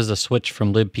 how hard is the switch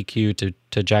from libpq to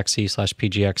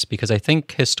JAXC/PGX? Because I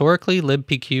think historically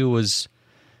libpq was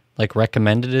like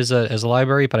recommended as a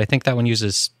library, but I think that one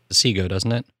uses CGO,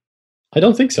 doesn't it? I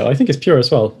don't think so. I think it's pure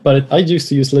as well. But I used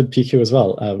to use libpq as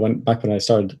well back when I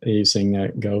started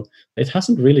using Go. It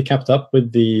hasn't really kept up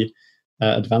with the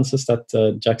advances that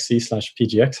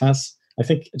JAXC/PGX has. I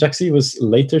think JAXC was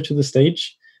later to the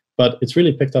stage, but it's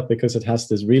really picked up because it has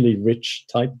this really rich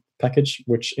type package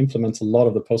which implements a lot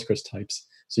of the Postgres types.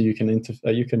 So you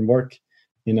can work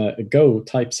in a Go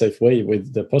type safe way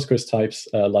with the Postgres types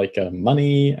like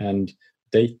money and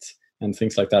date and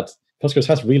things like that. Postgres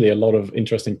has really a lot of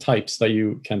interesting types that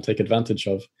you can take advantage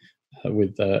of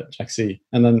with JAXC.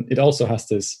 And then it also has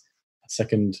this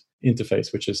second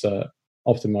interface, which is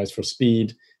optimized for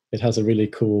speed. It has a really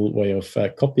cool way of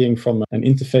copying from an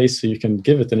interface. So you can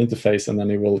give it an interface and then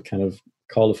it will kind of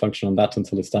call a function on that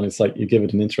until it's done. It's like you give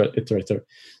it an iterator.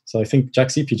 So I think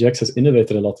JAXC/PGX has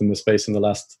innovated a lot in this space in the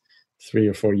last 3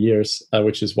 or 4 years,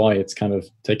 which is why it's kind of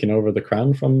taken over the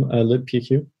crown from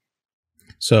libpq.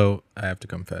 So I have to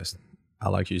confess, I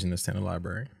like using the standard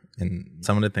library, and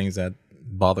some of the things that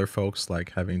bother folks,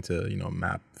 like having to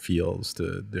map fields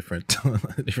to different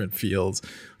different fields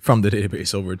from the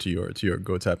database over to your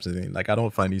Go types and things. Like, I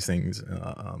don't find these things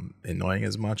annoying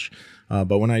as much,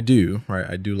 but when I do, right,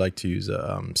 I do like to use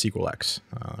SQLX,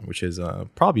 which is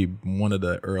probably one of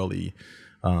the early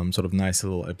sort of nice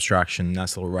little abstraction,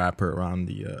 nice little wrapper around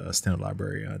the standard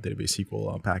library database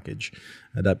SQL package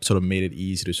that sort of made it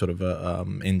easy to sort of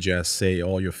ingest, say,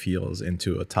 all your fields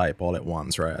into a type all at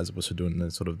once, right? As opposed to doing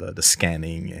the sort of the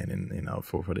scanning and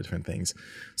for the different things.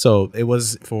 So it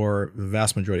was for the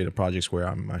vast majority of the projects where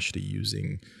I'm actually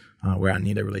using where I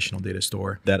need a relational data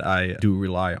store, that I do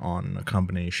rely on a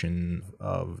combination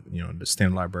of the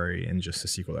standard library and just a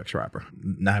SQLX wrapper.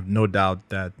 And I have no doubt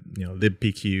that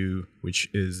libpq, which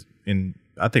is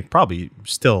I think probably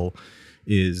still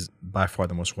is by far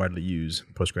the most widely used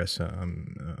Postgres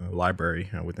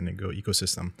library within the Go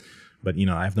ecosystem. But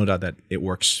I have no doubt that it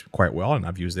works quite well, and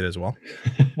I've used it as well.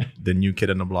 The new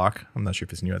kid on the block, I'm not sure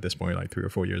if it's new at this point, like 3 or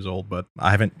 4 years old, but I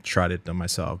haven't tried it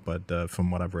myself. But from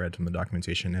what I've read from the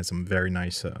documentation, it has some very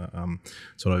nice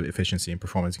sort of efficiency and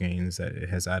performance gains that it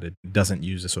has added. It doesn't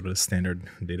use the sort of the standard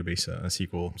database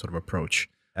SQL sort of approach.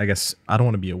 I guess I don't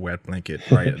want to be a wet blanket,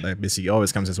 right? Like basically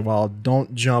always comes as, well,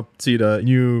 don't jump to the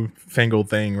new fangled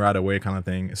thing right away kind of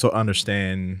thing. So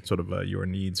understand sort of your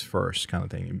needs first kind of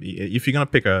thing. If you're going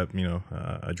to pick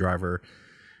a driver,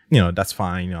 that's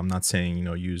fine. I'm not saying,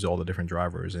 use all the different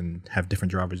drivers and have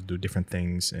different drivers do different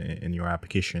things in your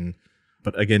application.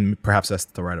 But again, perhaps that's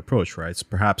the right approach, right? So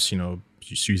perhaps,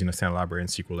 just using a standard library in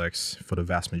SQLX for the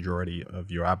vast majority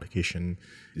of your application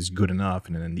is good enough.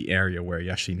 And then in the area where you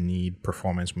actually need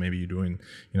performance, maybe you're doing,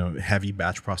 heavy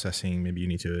batch processing, maybe you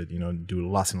need to, do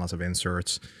lots and lots of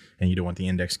inserts, and you don't want the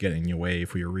index getting in your way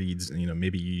for your reads. And,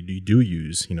 maybe you do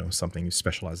use, something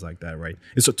specialized like that, right?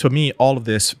 And so to me, all of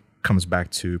this comes back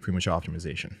to pretty much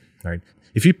optimization, right?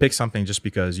 If you pick something just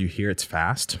because you hear it's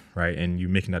fast, right, and you're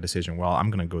making that decision, well, I'm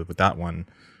going to go with that one,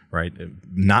 right,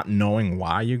 not knowing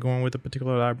why you're going with a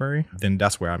particular library, then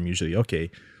that's where I'm usually,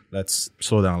 okay, let's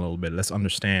slow down a little bit. Let's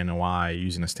understand why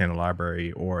using a standard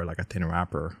library or like a thin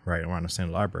wrapper, right, around a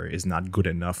standard library is not good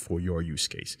enough for your use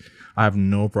case. I have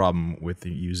no problem with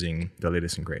using the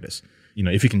latest and greatest.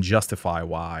 If you can justify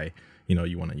why,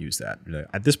 you want to use that.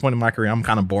 At this point in my career, I'm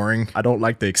kind of boring. I don't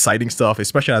like the exciting stuff,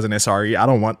 especially as an SRE. I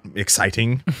don't want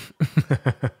exciting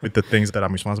with the things that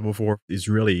I'm responsible for. It's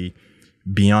really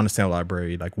beyond the standard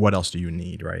library. Like, what else do you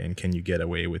need, right? And can you get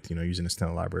away with, using a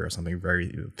standard library or something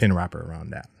very thin wrapper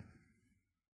around that?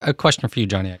 A question for you,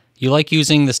 Johnny. You like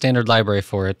using the standard library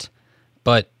for it,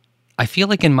 but I feel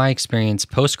like in my experience,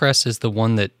 Postgres is the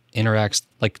one that interacts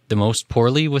like the most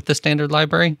poorly with the standard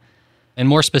library. And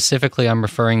more specifically, I'm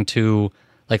referring to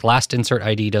like last insert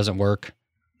ID doesn't work.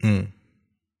 Mm.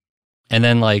 And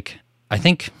then like, I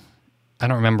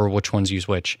don't remember which ones use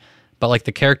which, but like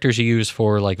the characters you use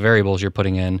for like variables you're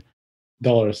putting in.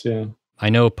 Dollars, yeah.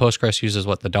 I know Postgres uses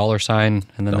what, the $sign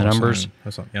and then the numbers.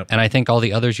 Yep. And I think all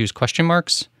the others use question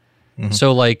marks. Mm-hmm.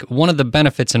 So like one of the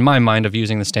benefits in my mind of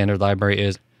using the standard library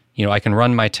is, I can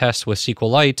run my tests with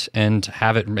SQLite and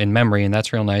have it in memory, and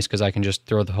that's real nice because I can just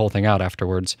throw the whole thing out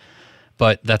afterwards.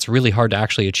 But that's really hard to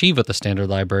actually achieve with the standard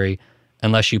library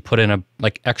unless you put in a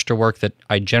like extra work that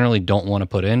I generally don't want to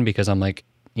put in because I'm like,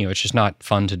 it's just not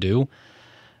fun to do.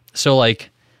 So like,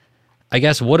 I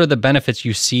guess what are the benefits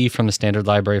you see from the standard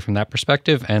library from that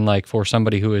perspective? And like for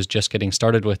somebody who is just getting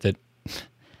started with it,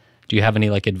 do you have any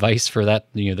like advice for that,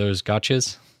 those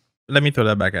gotchas? Let me throw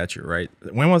that back at you, right?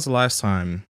 When was the last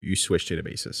time you switched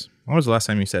databases? When was the last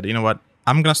time you said, you know what,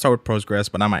 I'm going to start with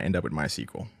Postgres, but I might end up with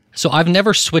MySQL? So I've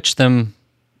never switched them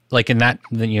like in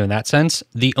that sense.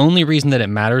 The only reason that it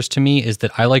matters to me is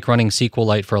that I like running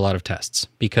SQLite for a lot of tests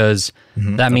because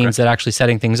that means that actually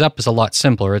setting things up is a lot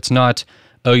simpler. It's not,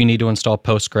 you need to install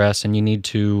Postgres and you need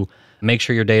to make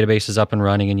sure your database is up and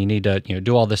running and you need to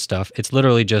do all this stuff. It's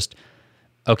literally just,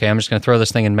 okay, I'm just going to throw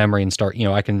this thing in memory and start,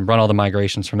 I can run all the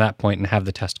migrations from that point and have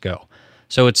the test go.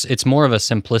 So it's more of a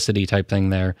simplicity type thing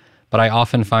there. But I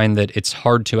often find that it's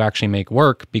hard to actually make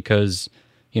work because,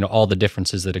 all the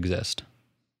differences that exist.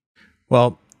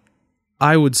 Well,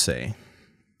 I would say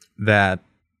that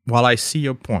while I see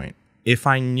your point, if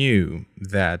I knew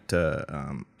that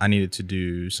I needed to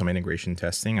do some integration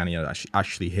testing, I need to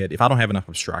actually hit, if I don't have enough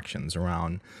abstractions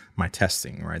around my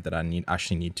testing, right, that I need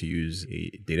to use a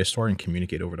data store and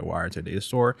communicate over the wire to a data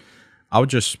store, I would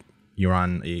just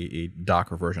run a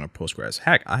Docker version of Postgres.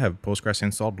 Heck, I have Postgres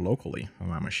installed locally on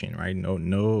my machine, right?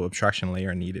 No abstraction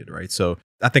layer needed, right? So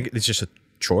I think it's just a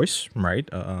choice, right?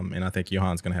 And I think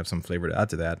Johan's going to have some flavor to add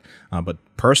to that. But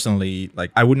personally, like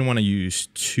I wouldn't want to use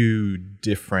two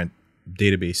different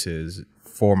databases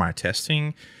for my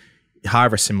testing,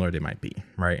 however similar they might be,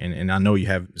 right? And I know you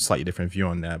have a slightly different view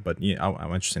on that, but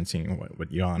I'm interested in seeing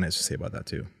what Johan has to say about that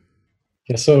too.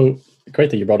 Yeah, so great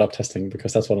that you brought up testing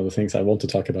because that's one of the things I want to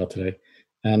talk about today.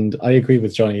 And I agree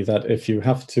with Johnny that if you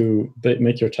have to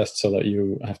make your test so that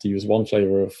you have to use one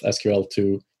flavor of SQL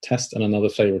to test and another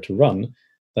flavor to run,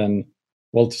 then,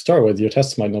 well, to start with, your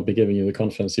tests might not be giving you the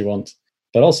confidence you want.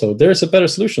 But also, there is a better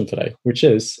solution today, which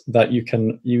is that you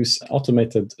can use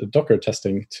automated Docker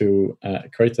testing to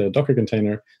create a Docker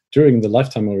container during the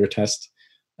lifetime of your test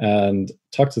and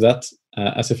talk to that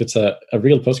as if it's a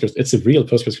real Postgres. It's a real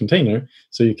Postgres container,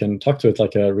 so you can talk to it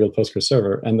like a real Postgres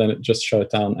server, and then just shut it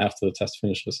down after the test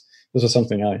finishes. This was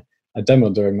something I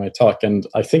demoed during my talk, and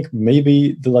I think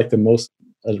maybe the most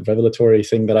revelatory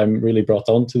thing that I'm really brought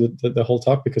on to the whole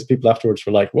talk, because people afterwards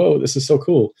were like, whoa, this is so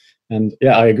cool. And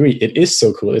yeah, I agree. It is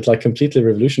so cool. It like completely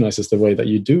revolutionizes the way that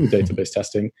you do database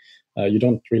testing. You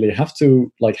don't really have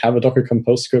to like have a Docker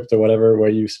Compose script or whatever where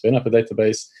you spin up a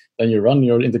database, then you run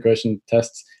your integration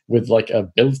tests with like a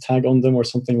build tag on them or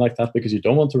something like that, because you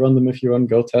don't want to run them if you run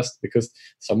go test, because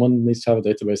someone needs to have a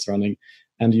database running.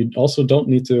 And you also don't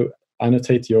need to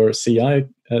annotate your CI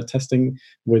testing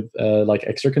with like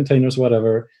extra containers,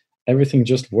 whatever. Everything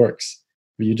just works.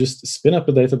 You just spin up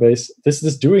a database. This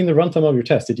is during the runtime of your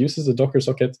test. It uses the Docker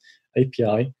Socket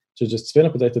API to just spin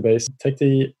up a database, take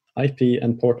the IP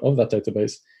and port of that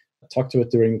database, talk to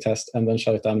it during the test, and then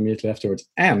shut it down immediately afterwards.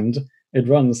 And it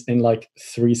runs in like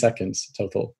 3 seconds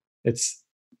total. It's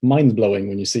mind-blowing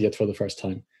when you see it for the first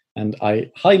time. And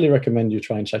I highly recommend you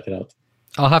try and check it out.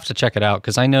 I'll have to check it out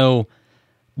because I know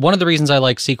one of the reasons I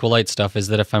like SQLite stuff is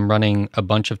that if I'm running a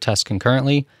bunch of tests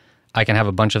concurrently, I can have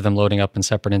a bunch of them loading up in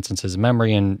separate instances of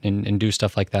memory and do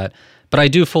stuff like that. But I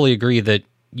do fully agree that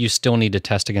you still need to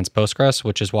test against Postgres,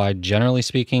 which is why, generally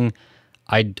speaking,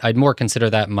 I'd more consider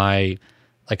that my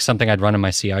like something I'd run in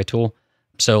my CI tool.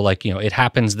 So like, it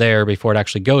happens there before it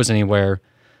actually goes anywhere,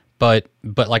 but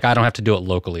like I don't have to do it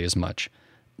locally as much.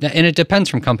 And it depends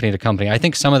from company to company. I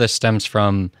think some of this stems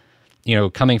from,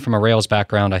 coming from a Rails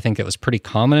background. I think it was pretty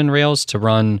common in Rails to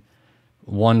run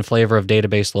one flavor of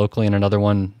database locally and another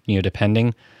one,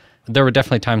 depending. There were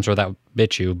definitely times where that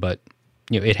bit you, but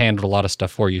it handled a lot of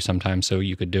stuff for you sometimes, so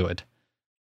you could do it.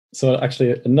 So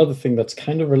actually, another thing that's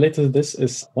kind of related to this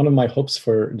is one of my hopes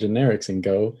for generics in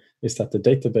Go is that the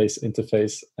database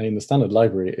interface in the standard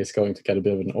library is going to get a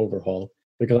bit of an overhaul,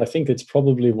 because I think it's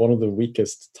probably one of the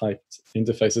weakest typed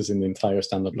interfaces in the entire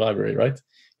standard library, right?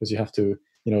 Because you have to,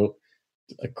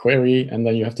 a query, and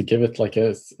then you have to give it like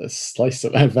a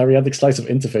variadic slice of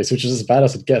interface, which is as bad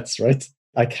as it gets, right?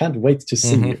 I can't wait to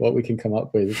see what we can come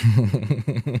up with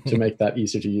to make that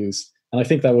easier to use. And I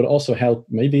think that would also help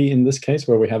maybe in this case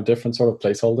where we have different sort of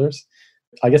placeholders.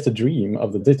 I guess the dream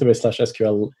of the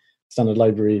database/SQL standard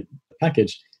library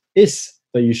package is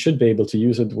that you should be able to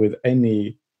use it with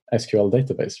any SQL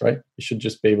database, right? You should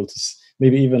just be able to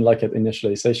maybe even like at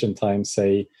initialization time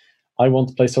say, I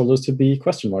want placeholders to be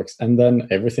question marks, and then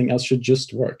everything else should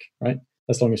just work, right?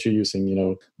 As long as you're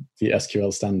using, the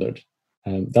SQL standard.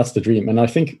 That's the dream. And I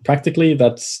think practically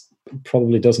that's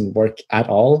probably doesn't work at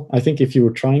all. I think if you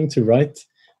were trying to write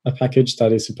a package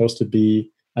that is supposed to be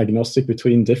agnostic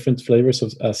between different flavors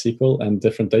of SQL and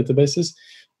different databases,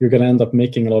 you're going to end up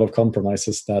making a lot of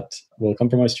compromises that will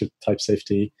compromise your type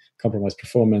safety, compromise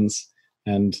performance,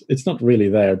 and it's not really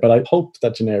there. But I hope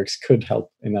that generics could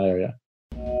help in that area.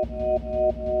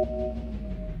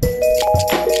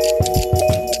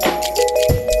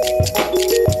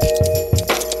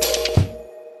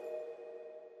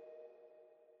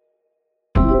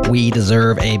 We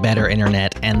deserve a better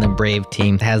internet, and the Brave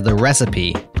team has the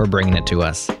recipe for bringing it to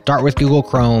us. Start with Google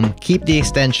Chrome, keep the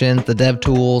extensions, the dev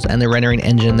tools, and the rendering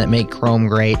engine that make Chrome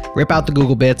great. Rip out the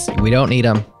Google bits, we don't need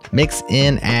them. Mix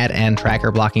in ad and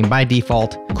tracker blocking by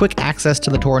default, quick access to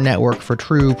the Tor network for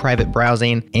true private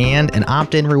browsing, and an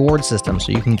opt-in reward system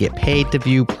so you can get paid to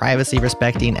view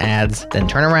privacy-respecting ads, then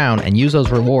turn around and use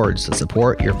those rewards to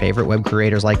support your favorite web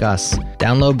creators like us.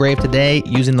 Download Brave today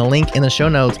using the link in the show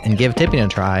notes and give tipping a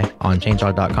try on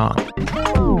changelog.com.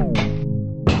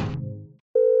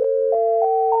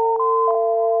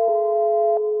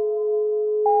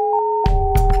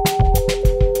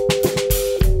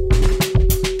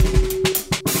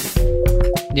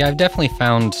 Yeah, I've definitely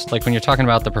found, like when you're talking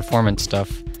about the performance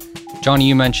stuff, Johnny,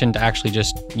 you mentioned actually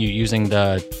just you using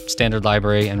the standard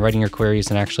library and writing your queries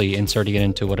and actually inserting it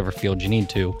into whatever field you need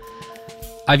to.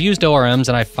 I've used ORMs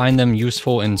and I find them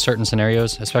useful in certain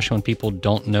scenarios, especially when people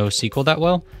don't know SQL that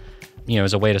well,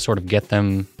 as a way to sort of get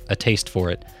them a taste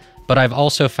for it. But I've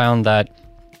also found that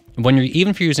even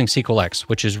if you're using SQLX,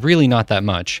 which is really not that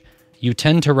much, you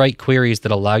tend to write queries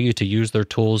that allow you to use their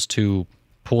tools to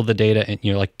pull the data and,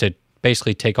 to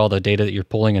basically take all the data that you're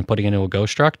pulling and putting into a Go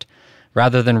struct,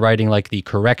 rather than writing like the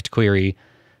correct query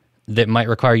that might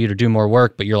require you to do more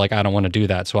work, but you're like, I don't want to do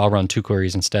that, so I'll run 2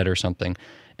 queries instead or something.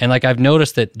 And like I've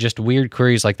noticed that just weird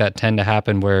queries like that tend to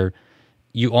happen where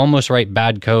you almost write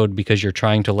bad code because you're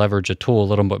trying to leverage a tool a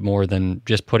little bit more than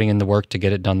just putting in the work to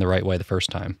get it done the right way the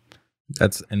first time.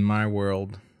 That's in my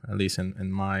world, at least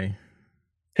in my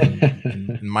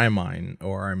in my mind,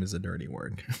 ORM is a dirty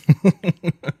word.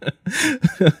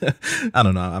 I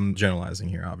don't know. I'm generalizing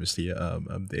here. Obviously,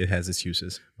 it has its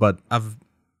uses, but I've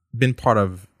been part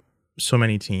of so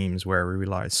many teams where we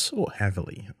rely so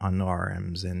heavily on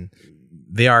ORMs, and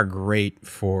they are great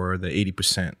for the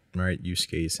 80%, right, use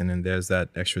case. And then there's that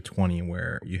extra 20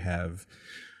 where you have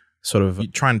sort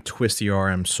of trying to twist the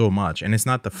ORM so much, and it's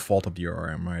not the fault of the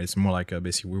ORM, right? It's more like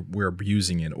basically we're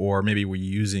abusing it, or maybe we're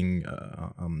using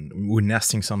we're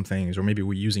nesting some things, or maybe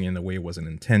we're using it in a way it wasn't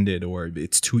intended, or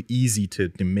it's too easy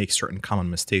to make certain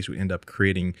common mistakes. We end up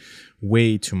creating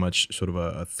way too much sort of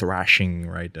a thrashing,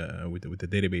 right, with the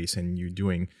database, and you're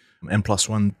doing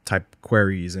N+1 type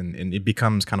queries, and it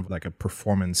becomes kind of like a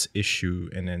performance issue.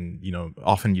 And then,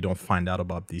 often you don't find out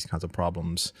about these kinds of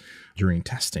problems during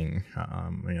testing.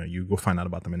 You go find out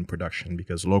about them in production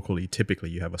because locally, typically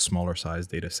you have a smaller size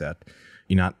data set.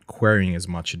 You're not querying as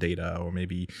much data, or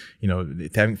maybe,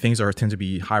 things tend to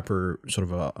be hyper sort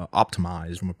of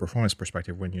optimized from a performance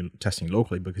perspective when you're testing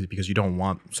locally, because you don't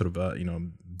want sort of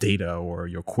data or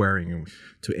your querying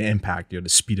to impact the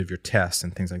speed of your tests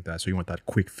and things like that. So you want that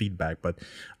quick feedback. But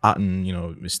out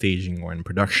in staging or in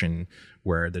production,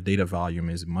 where the data volume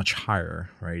is much higher,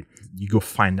 right? You go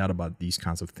find out about these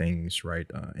kinds of things, right,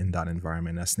 in that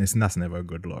environment. That's never a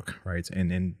good look, right?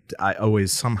 And I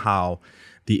always somehow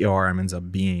the ORM ends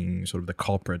up being sort of the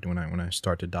culprit when I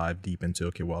start to dive deep into,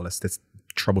 okay, well, let's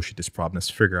troubleshoot this problem.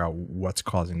 Let's figure out what's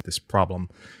causing this problem.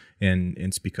 And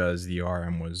it's because the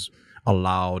ORM was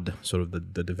allowed sort of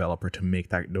the developer to make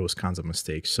those kinds of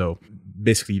mistakes. So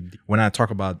basically, when I talk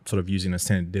about sort of using a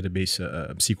standard database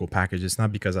SQL package, it's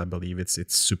not because I believe it's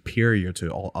superior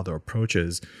to all other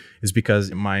approaches. It's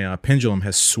because my pendulum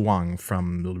has swung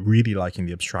from really liking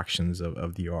the abstractions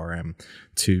of the ORM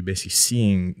to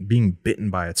basically being bitten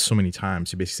by it so many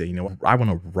times to basically say, I want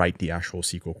to write the actual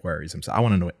SQL queries. I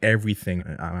want to know everything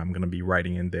I'm going to be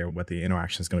writing in there, what the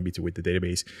interaction is going to be with the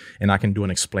database, and I can do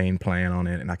an explain plan on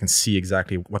it, and I can see see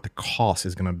exactly what the cost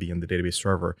is going to be in the database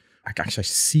server. I can actually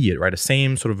see it, right? The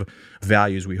same sort of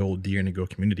values we hold dear in the Go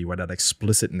community, right? That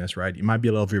explicitness, right? It might be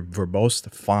a little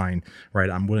verbose, fine,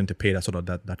 right? I'm willing to pay that sort of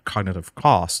that cognitive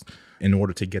cost in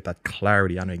order to get that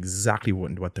clarity. I know exactly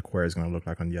what the query is going to look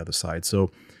like on the other side. So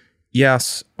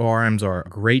yes, ORMs are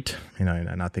great,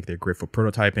 and I think they're great for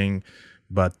prototyping.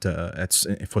 But it's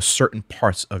for certain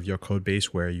parts of your code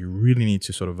base where you really need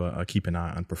to sort of keep an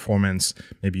eye on performance.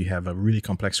 Maybe you have a really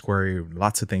complex query,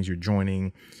 lots of things you're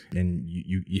joining, and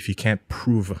if you can't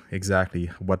prove exactly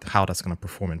how that's going to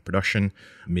perform in production,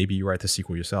 maybe you write the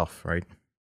SQL yourself, right?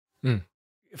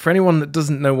 For anyone that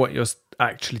doesn't know what you're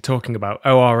actually talking about,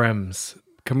 ORMs,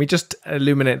 can we just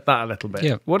illuminate that a little bit?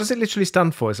 Yeah. What does it literally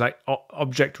stand for? It's like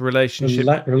object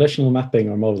relationship. Relational mapping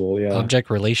or model, yeah. Object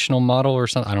relational model or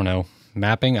something. I don't know.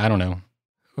 Mapping? I don't know.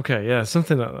 Okay, yeah,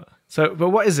 something like that. So, but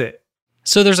what is it?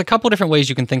 So there's a couple different ways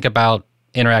you can think about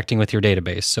interacting with your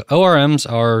database. So ORMs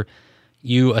are,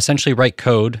 you essentially write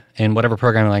code in whatever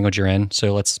programming language you're in.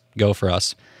 So let's go for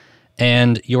us.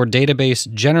 And your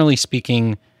database, generally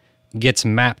speaking, gets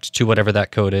mapped to whatever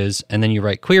that code is. And then you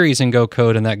write queries in Go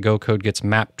code, and that Go code gets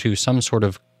mapped to some sort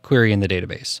of query in the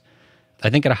database. I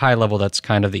think at a high level, that's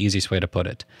kind of the easiest way to put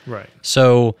it. Right.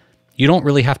 So you don't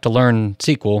really have to learn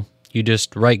SQL. You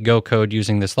just write Go code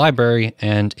using this library,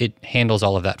 and it handles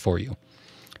all of that for you.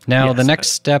 Now, the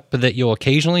next step that you'll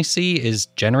occasionally see is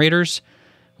generators,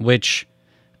 which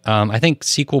I think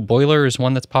SQL Boiler is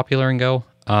one that's popular in Go.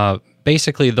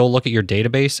 Basically, they'll look at your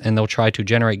database, and they'll try to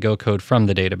generate Go code from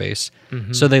the database.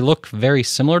 Mm-hmm. So they look very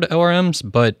similar to ORMs,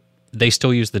 but they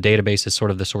still use the database as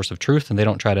sort of the source of truth, and they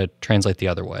don't try to translate the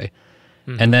other way.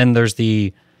 Mm-hmm. And then there's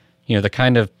the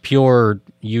kind of pure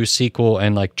use SQL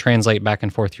and like translate back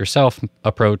and forth yourself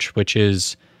approach, which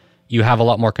is you have a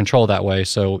lot more control that way,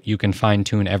 so you can fine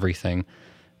tune everything.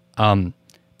 And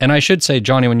I should say,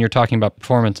 Johnny, when you're talking about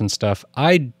performance and stuff,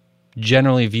 I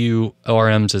generally view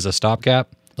ORMs as a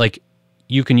stopgap. Like,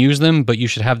 you can use them, but you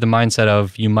should have the mindset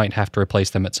of you might have to replace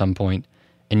them at some point,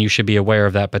 and you should be aware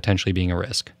of that potentially being a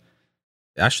risk.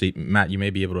 Actually, Matt, you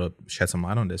may be able to shed some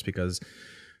light on this because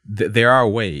there are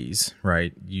ways,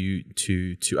 right,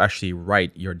 to actually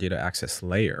write your data access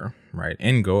layer, right,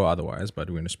 in Go otherwise, but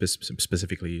we're going to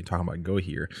specifically talking about Go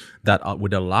here, that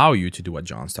would allow you to do what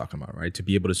John's talking about, right, to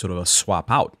be able to sort of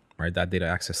swap out, right, that data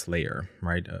access layer,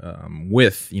 right,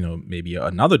 with, maybe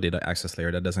another data access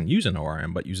layer that doesn't use an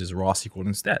ORM but uses raw SQL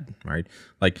instead, right?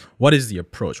 Like, what is the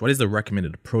approach? What is the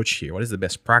recommended approach here? What is the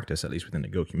best practice, at least within the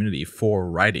Go community, for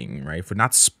writing, right, for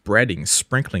not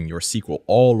sprinkling your SQL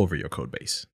all over your code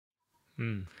base?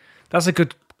 That's a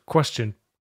good question.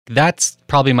 That's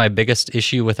probably my biggest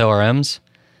issue with ORMs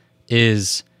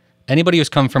is anybody who's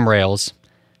come from Rails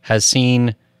has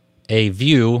seen a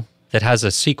view that has a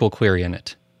SQL query in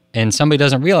it. And somebody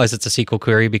doesn't realize it's a SQL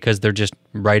query because they're just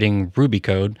writing Ruby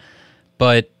code.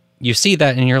 But you see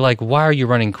that and you're like, why are you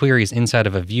running queries inside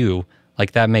of a view?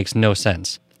 Like, that makes no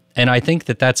sense. And I think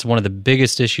that that's one of the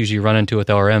biggest issues you run into with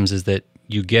ORMs is that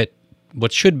you get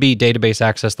what should be database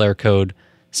access layer code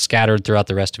scattered throughout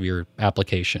the rest of your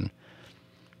application.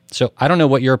 So I don't know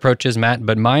what your approach is, Matt,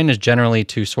 but mine is generally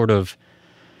to sort of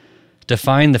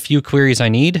define the few queries I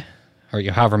need, or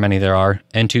however many there are,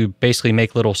 and to basically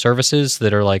make little services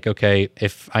that are like, okay,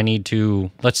 if I need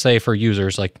to, let's say for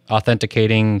users, like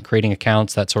authenticating, creating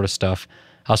accounts, that sort of stuff,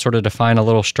 I'll sort of define a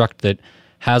little struct that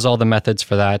has all the methods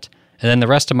for that. And then the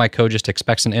rest of my code just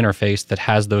expects an interface that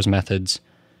has those methods.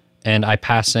 And I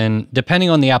pass in, depending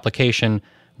on the application,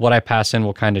 what I pass in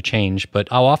will kind of change, but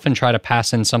I'll often try to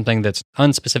pass in something that's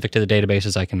unspecific to the database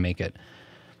as I can make it.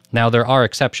 Now, there are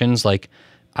exceptions, like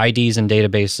IDs in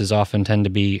databases often tend to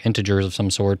be integers of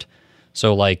some sort,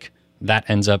 so like that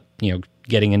ends up,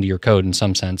 getting into your code in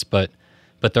some sense, but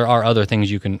there are other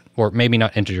things you can, or maybe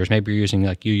not integers, maybe you're using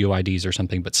like UUIDs or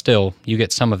something, but still, you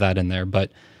get some of that in there, but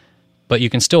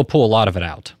you can still pull a lot of it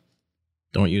out.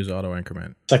 Don't use auto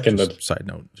increment. Seconded. Side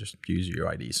note, just use your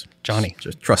IDs. Johnny.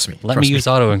 Just trust me. Let me use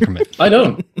auto increment. I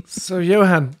don't. So,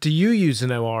 Johan, do you use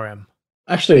an ORM?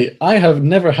 Actually, I have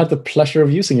never had the pleasure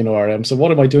of using an ORM. So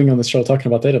what am I doing on this show talking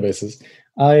about databases?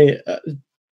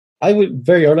 I would,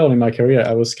 very early on in my career,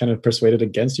 I was kind of persuaded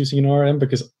against using an ORM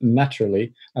because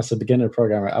naturally, as a beginner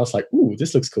programmer, I was like, ooh,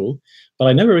 this looks cool. But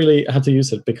I never really had to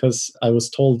use it because I was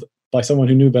told by someone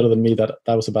who knew better than me that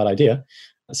that was a bad idea.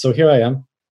 So here I am,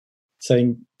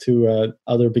 saying to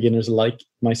other beginners like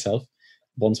myself,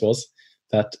 once was,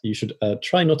 that you should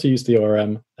try not to use the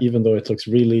ORM, even though it looks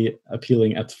really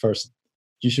appealing at first.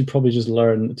 You should probably just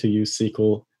learn to use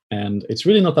SQL, and it's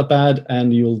really not that bad,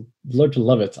 and you'll learn to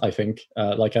love it, I think,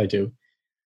 like I do.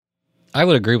 I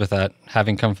would agree with that,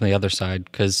 having come from the other side,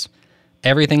 because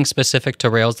everything specific to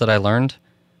Rails that I learned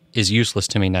is useless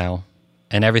to me now.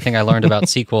 And everything I learned about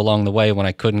SQL along the way when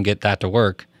I couldn't get that to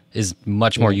work is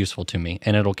much more useful to me.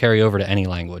 And it'll carry over to any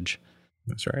language.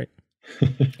 That's right.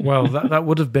 Well, that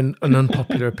would have been an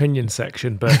unpopular opinion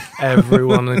section, but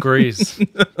everyone agrees.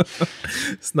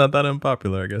 It's not that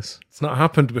unpopular, I guess. It's not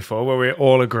happened before where we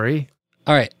all agree.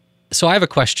 All right. So I have a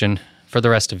question for the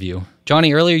rest of you.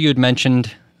 Johnny, earlier you had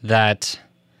mentioned that,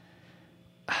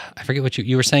 I forget what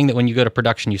you were saying, that when you go to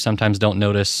production, you sometimes don't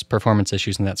notice performance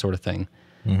issues and that sort of thing.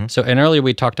 Mm-hmm. So, and earlier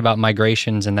we talked about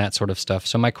migrations and that sort of stuff.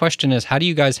 So my question is, how do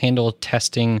you guys handle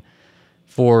testing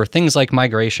for things like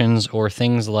migrations or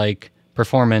things like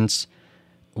performance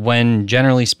when,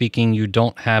 generally speaking, you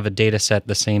don't have a data set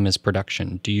the same as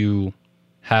production? Do you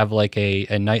have like a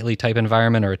nightly type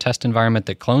environment or a test environment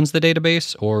that clones the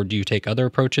database, or do you take other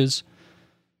approaches?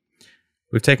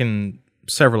 We've taken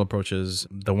several approaches.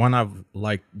 The one I've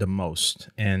liked the most,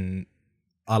 and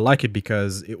I like it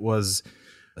because it was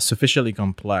sufficiently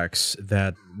complex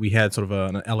that we had sort of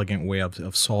an elegant way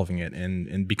of solving it.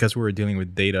 And because we were dealing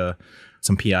with data,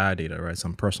 some PII data, right,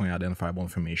 some personally identifiable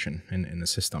information in the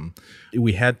system,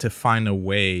 we had to find a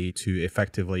way to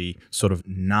effectively sort of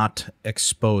not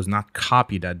expose, not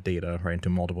copy that data, right, into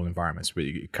multiple environments.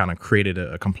 We kind of created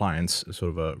a compliance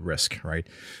sort of a risk, right?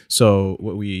 So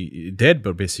what we did,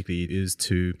 but basically, is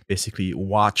to basically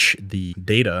watch the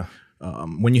data.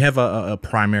 When you have a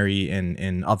primary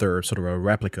and other sort of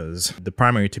replicas, the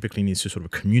primary typically needs to sort of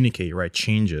communicate, right,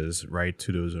 changes, right,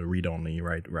 to those read-only,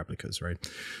 right, replicas, right?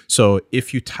 So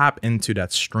if you tap into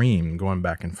that stream going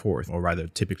back and forth, or rather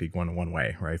typically going one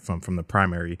way, right, from the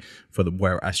primary for the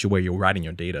where you're writing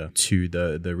your data to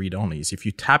the read-onlys, if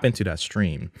you tap into that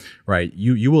stream, right,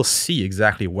 you will see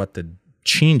exactly what the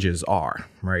changes are,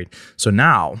 right? So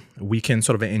now we can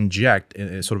sort of inject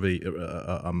sort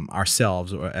of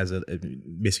ourselves, or as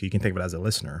basically you can think of it as a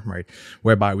listener, right?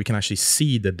 Whereby we can actually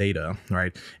see the data,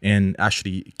 right? And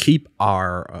actually keep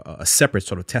our a separate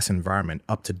sort of test environment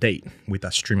up to date with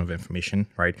that stream of information,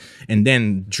 right? And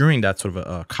then during that sort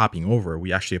of copying over,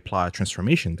 we actually apply a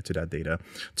transformation to that data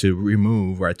to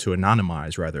remove, right, to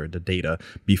anonymize rather the data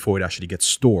before it actually gets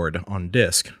stored on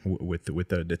disk with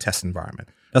the test environment.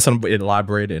 That's an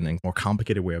elaborate and more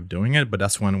complicated way of doing it, but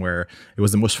that's one where it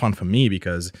was the most fun for me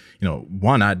because,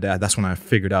 that's when I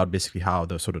figured out basically how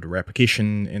the sort of the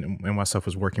replication and what stuff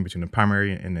was working between the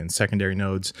primary and then secondary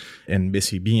nodes, and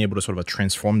basically being able to sort of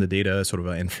transform the data sort of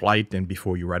in flight and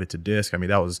before you write it to disk. I mean,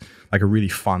 that was like a really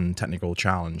fun technical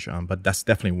challenge, but that's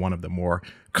definitely one of the more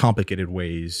complicated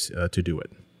ways to do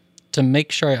it. To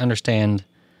make sure I understand,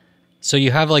 so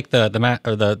you have like the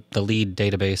lead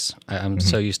database. I'm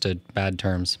so used to bad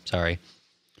terms. Sorry.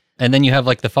 And then you have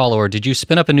like the follower. Did you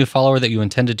spin up a new follower that you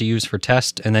intended to use for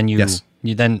test? And then you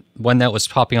then when that was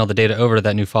popping all the data over to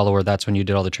that new follower, that's when you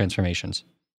did all the transformations.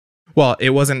 Well,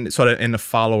 it wasn't sort of in the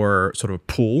follower sort of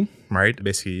pool, right?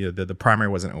 Basically, the primary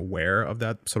wasn't aware of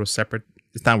that sort of separate.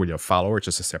 It's not really a follower. It's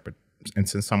just a separate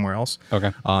instance somewhere else.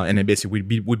 Okay. And then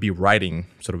basically would be writing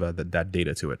sort of that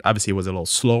data to it. Obviously, it was a little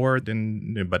slower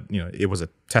but it was a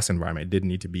test environment. It didn't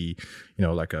need to be,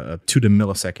 like a to the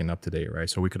millisecond up to date, right?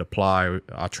 So we could apply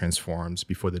our transforms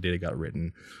before the data got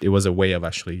written. It was a way of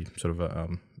actually sort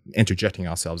of interjecting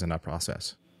ourselves in that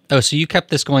process. Oh, so you kept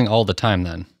this going all the time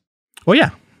then? Well, yeah.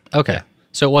 Okay. Yeah.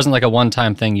 So it wasn't like a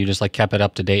one-time thing. You just like kept it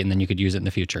up to date, and then you could use it in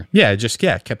the future. Yeah,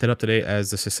 kept it up to date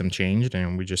as the system changed,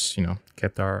 and we just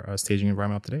kept our staging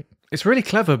environment up to date. It's really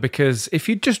clever because if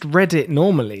you just read it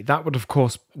normally, that would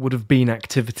have been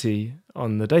activity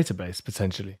on the database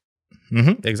potentially.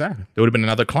 Mm-hmm, exactly. There would have been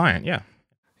another client. Yeah.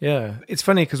 Yeah, it's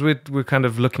funny because we're kind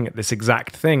of looking at this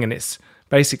exact thing, and it's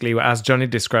basically, as Johnny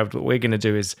described, what we're going to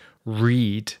do is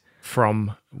read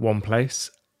from one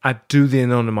place. I do the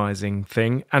anonymizing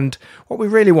thing. And what we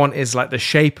really want is like the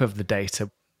shape of the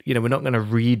data. We're not going to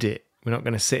read it. We're not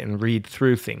going to sit and read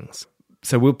through things.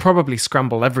 So we'll probably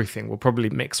scramble everything. We'll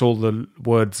probably mix all the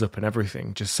words up and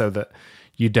everything just so that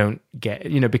you don't get,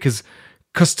 because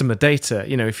customer data,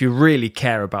 if you really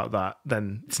care about that,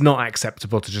 then it's not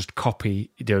acceptable to just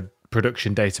copy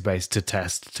production database to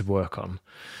test to work on.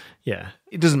 Yeah,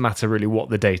 it doesn't matter really what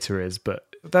the data is, but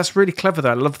that's really clever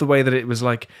though. I love the way that it was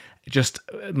like,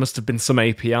 it must have been some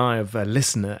API of a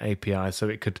listener API so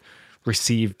it could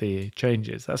receive the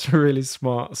changes. That's a really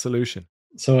smart solution.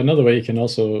 So another way you can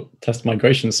also test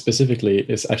migrations specifically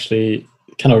is actually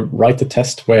kind of write the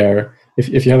test where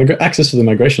if you have access to the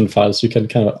migration files, you can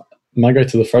kind of migrate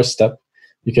to the first step.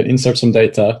 You can insert some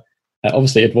data.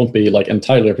 Obviously, it won't be like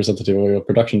entirely representative of your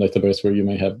production database where you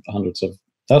may have hundreds of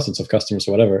thousands of customers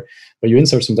or whatever, but you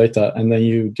insert some data and then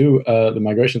you do the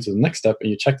migration to the next step and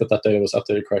you check that that data was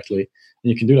updated correctly.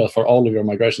 And you can do that for all of your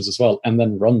migrations as well, and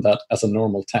then run that as a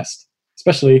normal test,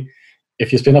 especially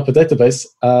if you spin up a database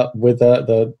with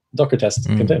the Docker test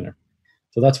container.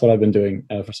 So that's what I've been doing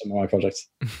for some of my projects.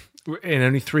 In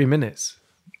only 3 minutes.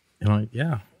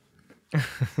 Yeah.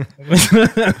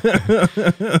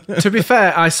 To be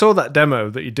fair, I saw that demo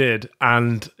that you did,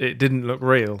 and it didn't look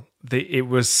real. It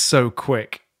was so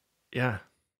quick. Yeah.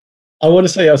 I want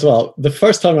to say as well, the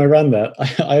first time I ran that,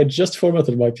 I had just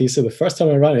formatted my PC. The first time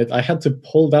I ran it, I had to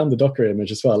pull down the Docker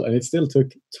image as well, and it still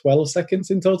took 12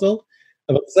 seconds in total.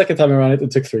 But the second time I ran it,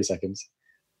 it took 3 seconds.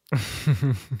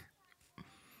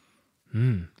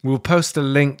 We'll post a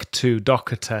link to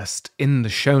Docker test in the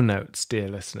show notes, dear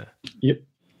listener. Yep.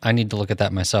 I need to look at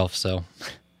that myself, so...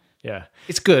 Yeah,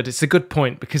 it's good. It's a good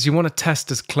point because you want to test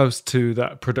as close to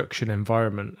that production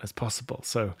environment as possible.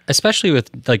 So, especially with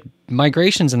like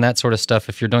migrations and that sort of stuff,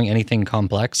 if you're doing anything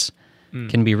complex,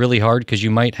 can be really hard because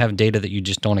you might have data that you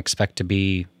just don't expect to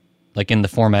be like in the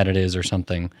format it is or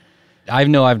something. I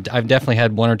know I've definitely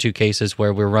had 1 or 2 cases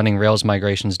where we're running Rails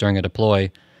migrations during a deploy,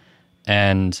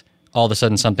 and all of a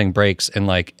sudden something breaks and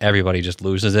like everybody just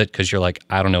loses it because you're like,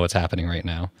 I don't know what's happening right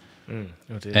now.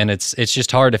 And it's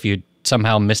just hard if you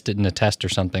somehow missed it in a test or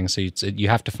something. So you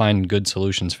have to find good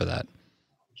solutions for that.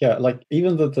 Yeah, like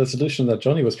even the solution that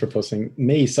Johnny was proposing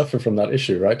may suffer from that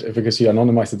issue, right? Because you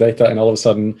anonymize the data and all of a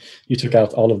sudden you took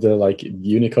out all of the like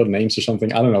Unicode names or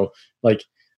something. I don't know. Like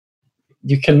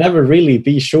you can never really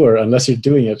be sure unless you're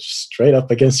doing it straight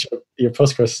up against your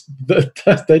Postgres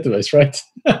database, right?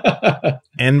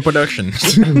 And production.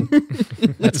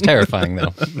 That's terrifying,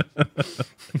 though.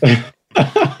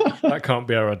 That can't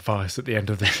be our advice at the end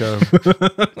of the show.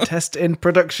 Test in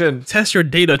production. Test your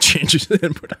data changes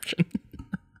in production.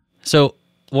 So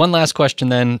one last question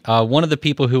then. One of the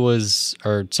people who was,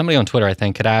 or somebody on Twitter, I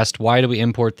think, had asked, why do we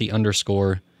import the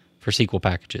underscore for SQL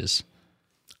packages?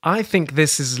 I think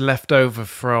this is left over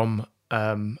from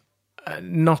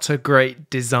not a great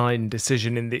design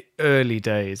decision in the early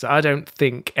days. I don't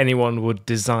think anyone would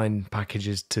design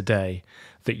packages today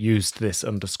that used this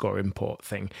underscore import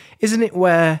thing. Isn't it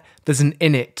where there's an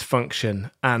init function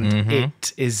and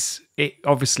it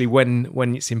obviously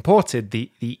when it's imported, the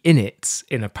inits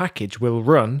in a package will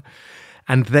run,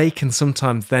 and they can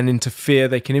sometimes then interfere.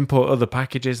 They can import other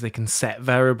packages, they can set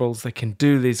variables, they can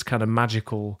do these kind of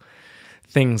magical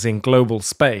things in global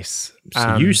space.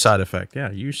 So use side effect.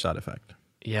 Yeah, use side effect.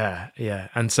 Yeah.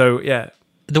 And so, yeah.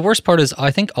 The worst part is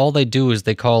I think all they do is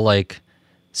they call like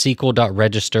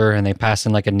SQL.register and they pass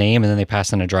in like a name and then they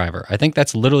pass in a driver. I think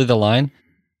that's literally the line.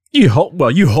 You hope.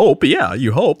 Well, you hope. Yeah,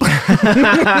 you hope.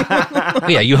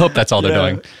 Yeah, you hope that's all they're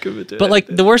doing. But like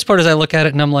the worst part is I look at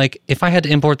it and I'm like, if I had to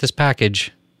import this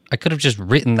package, I could have just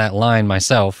written that line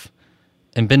myself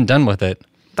and been done with it.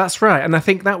 That's right. And I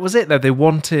think that was it, though. They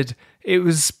wanted... It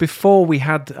was before we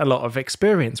had a lot of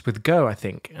experience with Go, I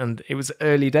think. And it was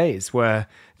early days where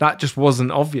that just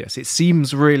wasn't obvious. It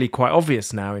seems really quite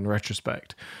obvious now in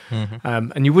retrospect.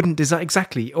 And you wouldn't design...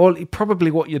 Exactly.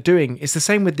 Probably what you're doing is the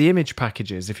same with the image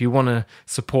packages. If you want to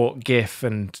support GIF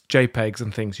and JPEGs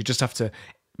and things, you just have to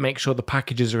make sure the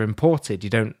packages are imported.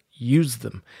 You don't use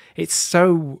them. It's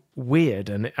so weird,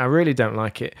 and I really don't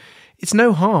like it. It's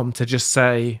no harm to just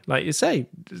say, like you say,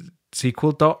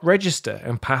 SQL.register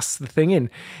and pass the thing in.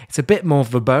 It's a bit more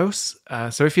verbose.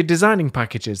 So if you're designing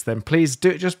packages, then please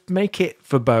do just make it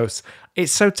verbose.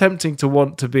 It's so tempting to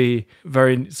want to be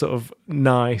very sort of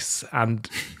nice and,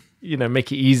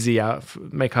 make it easy,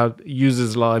 make our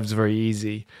users' lives very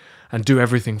easy and do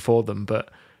everything for them. But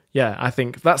yeah, I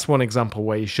think that's one example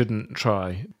where you don't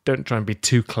try and be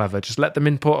too clever. Just let them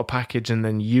import a package and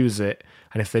then use it.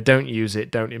 And if they don't use it,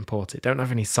 don't import it. Don't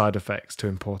have any side effects to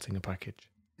importing a package.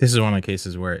 This is one of the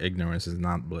cases where ignorance is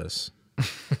not bliss.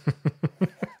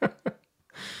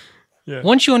 Yeah.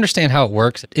 Once you understand how it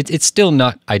works, it's still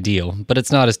not ideal, but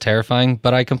it's not as terrifying.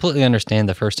 But I completely understand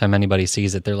the first time anybody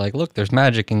sees it, they're like, look, there's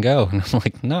magic in Go. And I'm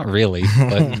like, not really.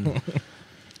 But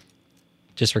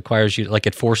just requires you, like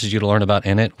it forces you to learn about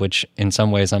init, which in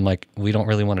some ways I'm like, we don't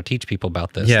really want to teach people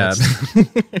about this. Yeah.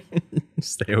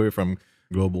 Stay away from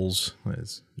globals,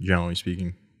 generally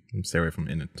speaking. Stay away from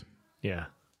init. Yeah.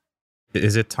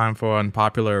 Is it time for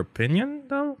unpopular opinion,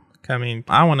 though? I mean,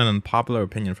 I want an unpopular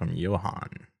opinion from Johan.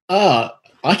 I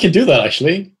can do that,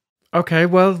 actually. Okay,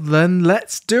 well, then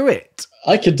let's do it.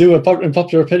 I could do an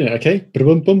unpopular opinion, okay?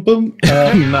 Boom, boom, boom.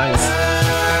 Nice.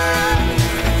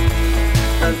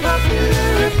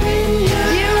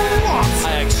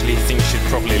 I actually think you should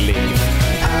probably leave.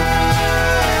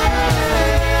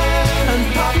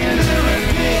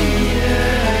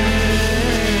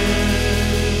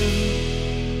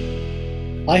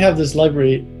 I have this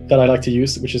library that I like to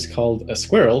use, which is called a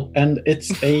Squirrel, and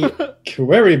it's a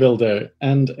query builder,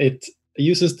 and it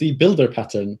uses the builder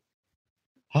pattern.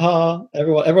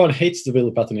 Everyone hates the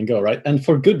builder pattern in Go, right? And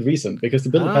for good reason, because the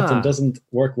builder pattern doesn't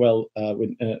work well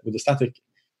with the static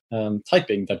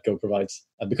typing that Go provides,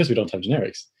 because we don't have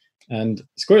generics. And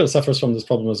Squirrel suffers from this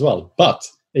problem as well, but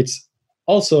it's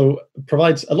also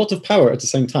provides a lot of power at the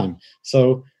same time.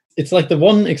 So it's like the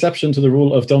one exception to the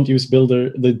rule of don't use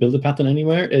the builder pattern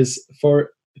anywhere is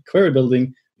for query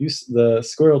building, use the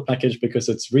Squirrel package because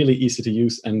it's really easy to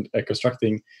use and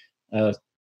constructing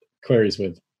queries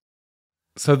with.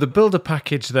 So the builder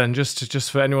package then, just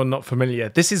for anyone not familiar,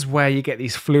 this is where you get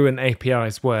these fluent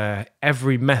APIs where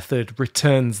every method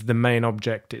returns the main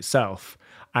object itself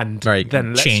and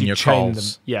then lets you chain them.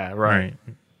 Yeah, right.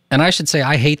 And I should say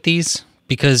I hate these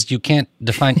because you can't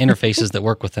define interfaces that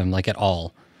work with them like at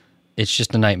all. It's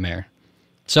just a nightmare.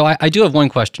 So I do have one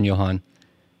question, Johan.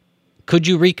 Could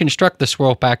you reconstruct the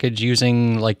Squirrel package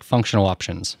using like functional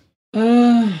options?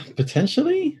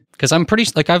 Potentially. Because I'm pretty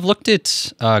I've looked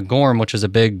at Gorm, which is a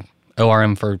big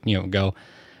ORM for Go,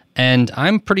 and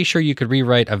I'm pretty sure you could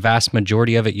rewrite a vast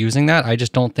majority of it using that. I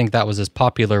just don't think that was as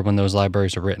popular when those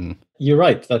libraries were written. You're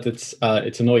right that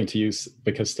it's annoying to use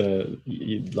because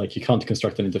you can't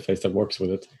construct an interface that works with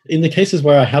it. In the cases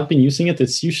where I have been using it,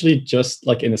 it's usually just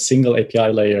like in a single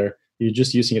API layer. You're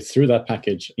just using it through that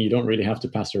package, and you don't really have to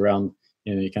pass it around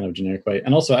in any kind of generic way.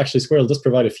 And also, actually, Squirrel does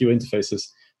provide a few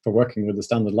interfaces for working with the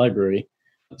standard library.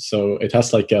 So it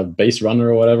has like a base runner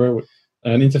or whatever,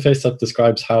 an interface that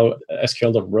describes how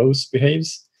SQL.rows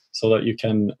behaves so that you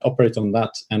can operate on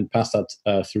that and pass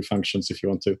that through functions if you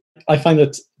want to. I find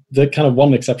that the kind of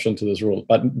one exception to this rule,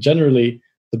 but generally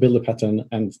the builder pattern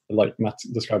and, like Matt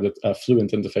described it,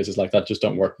 fluent interfaces like that just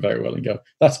don't work very well in Go.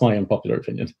 That's my unpopular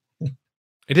opinion.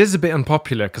 It is a bit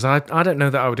unpopular because I don't know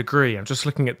that I would agree. I'm just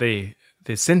looking at the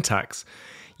syntax.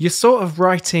 You're sort of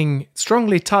writing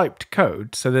strongly typed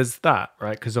code, so there's that,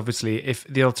 right? Because obviously, if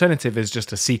the alternative is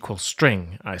just a SQL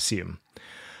string, I assume,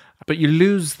 but you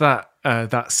lose that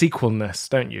SQL-ness,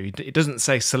 don't you? It doesn't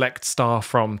say select star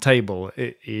from table.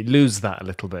 You lose that a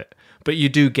little bit, but you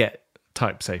do get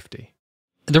type safety.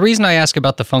 The reason I ask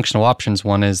about the functional options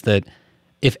one is that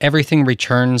if everything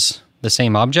returns the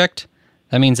same object,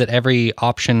 that means that every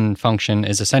option function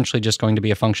is essentially just going to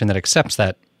be a function that accepts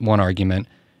that one argument.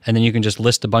 And then you can just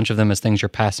list a bunch of them as things you're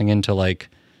passing into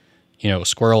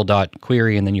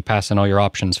squirrel.query, and then you pass in all your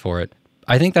options for it.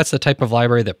 I think that's the type of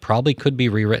library that probably could be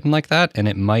rewritten like that, and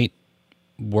it might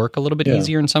work a little bit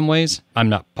easier in some ways. I'm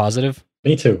not positive.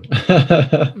 Me too.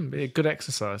 Be a good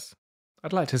exercise.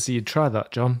 I'd like to see you try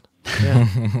that, John. Yeah.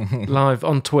 Live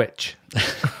on Twitch.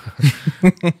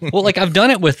 Well, I've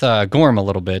done it with Gorm a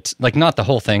little bit. Not the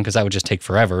whole thing, because that would just take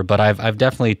forever, but I've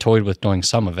definitely toyed with doing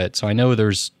some of it. So I know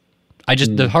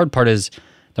the hard part is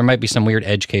there might be some weird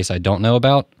edge case I don't know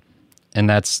about. And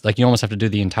that's you almost have to do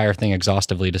the entire thing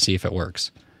exhaustively to see if it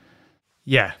works.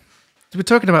 Yeah. We're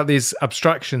talking about these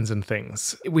abstractions and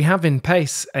things. We have in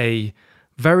Pace a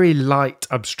very light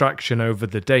abstraction over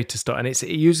the data store, and it's a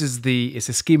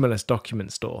schemaless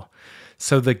document store.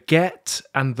 So the get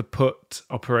and the put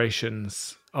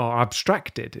operations are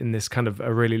abstracted in this kind of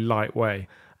a really light way.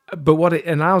 But what it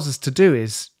allows us to do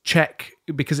is check,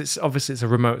 because it's a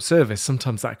remote service,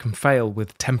 sometimes that can fail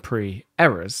with temporary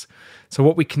errors. So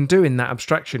what we can do in that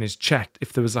abstraction is check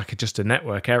if there was just a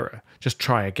network error, just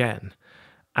try again.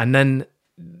 And then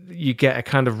you get a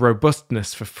kind of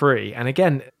robustness for free. And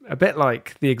again, a bit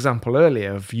like the example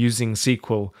earlier of using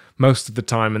SQL most of the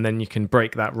time, and then you can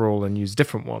break that rule and use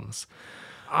different ones.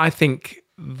 I think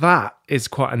that is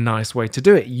quite a nice way to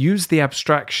do it. Use the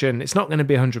abstraction. It's not going to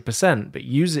be 100%, but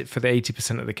use it for the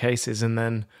 80% of the cases, and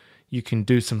then you can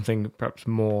do something perhaps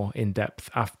more in depth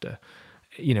after,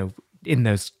 in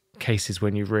those cases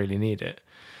when you really need it.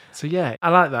 So yeah, I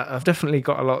like that. I've definitely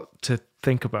got a lot to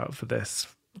think about for this.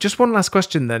 Just one last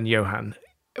question then, Johan.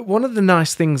 One of the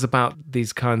nice things about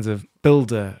these kinds of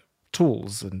builder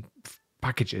tools and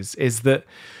packages is that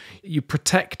you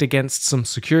protect against some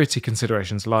security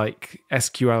considerations like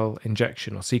SQL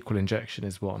injection or SQL injection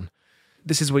is one.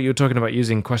 This is what you're talking about,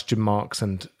 using question marks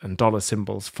and dollar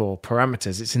symbols for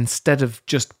parameters. It's instead of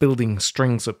just building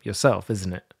strings up yourself,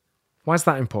 isn't it? Why is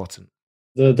that important?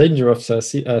 The danger of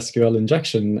SQL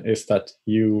injection is that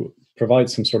you provide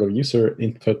some sort of user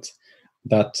input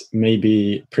that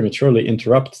maybe prematurely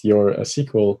interrupt your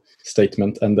SQL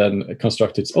statement and then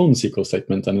construct its own SQL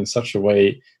statement, and in such a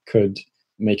way could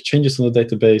make changes in the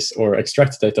database or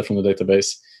extract data from the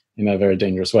database in a very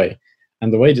dangerous way.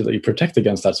 And the way that you protect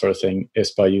against that sort of thing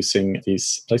is by using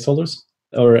these placeholders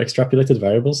or extrapolated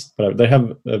variables, but they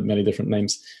have many different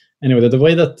names. Anyway, the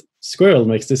way that Squirrel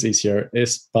makes this easier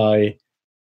is by,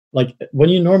 like, when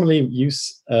you normally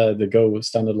use the Go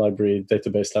standard library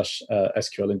database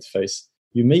 /SQL interface,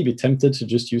 you may be tempted to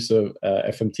just use a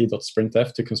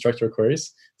fmt.sprintf to construct your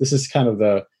queries. This is kind of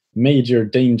the major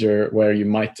danger where you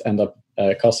might end up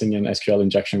causing an SQL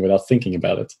injection without thinking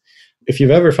about it. If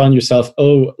you've ever found yourself,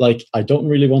 I don't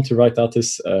really want to write out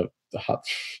this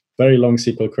very long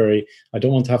SQL query. I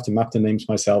don't want to have to map the names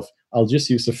myself. I'll just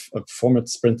use a format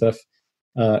sprintf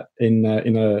in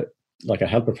a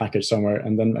helper package somewhere,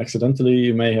 and then accidentally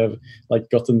you may have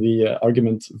gotten the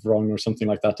argument wrong or something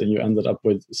like that, and you ended up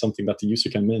with something that the user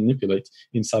can manipulate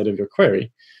inside of your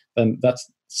query. Then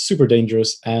that's super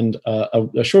dangerous, and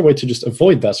a sure way to just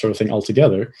avoid that sort of thing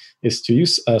altogether is to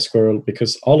use Squirrel,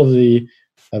 because all of the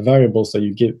variables that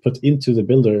you put into the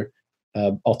builder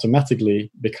automatically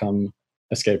become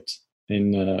escaped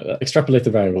in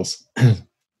extrapolated variables.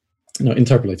 No,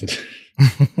 interpolated.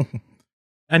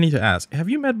 I need to ask, have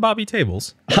you met Bobby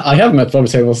Tables? I have met Bobby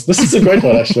Tables. This is a great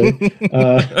one, actually.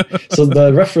 So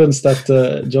the reference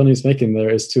that Johnny's making there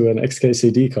is to an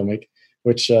XKCD comic,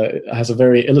 which has a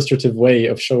very illustrative way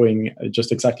of showing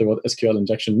just exactly what SQL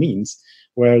injection means,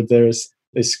 where there's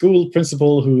a school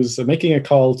principal who's making a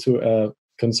call to a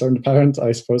concerned parent,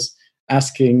 I suppose,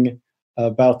 asking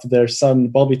about their son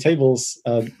Bobby Tables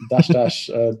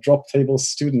 -- drop tables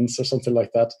students or something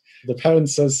like that. The parent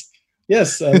says,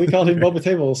 yes, we call him Bobby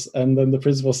Tables. And then the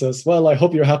principal says, well, I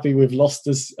hope you're happy we've lost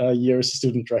this year's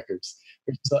student records.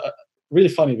 Which is really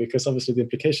funny, because obviously the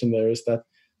implication there is that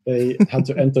they had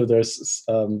to enter their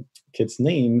kid's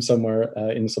name somewhere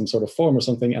in some sort of form or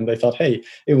something, and they thought, hey,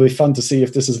 it would be fun to see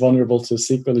if this is vulnerable to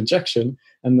SQL injection.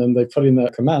 And then they put in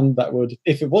a command that would,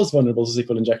 if it was vulnerable to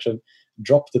SQL injection,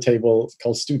 drop the table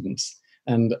called students.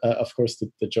 And of course,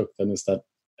 the joke then is that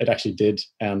it actually did,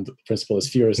 and the principal is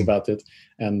furious about it.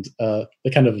 And the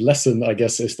kind of lesson, I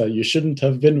guess, is that you shouldn't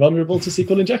have been vulnerable to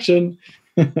SQL injection.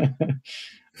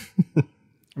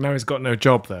 Now he's got no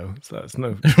job, though, so it's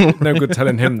no good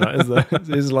telling him that, is there?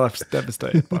 His life's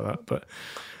devastated by that. But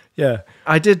yeah,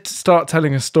 I did start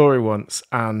telling a story once,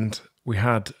 and we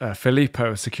had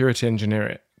Filippo, a security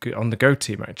engineer on the Go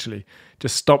team, actually,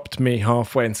 just stopped me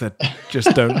halfway and said,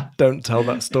 just don't tell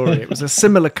that story. It was a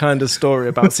similar kind of story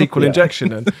about SQL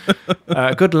injection, and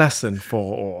a good lesson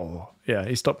for all. Yeah,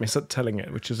 he stopped me telling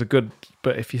it, which is a good,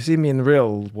 but if you see me in the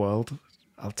real world,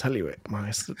 I'll tell you my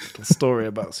little story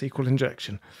about SQL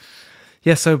injection.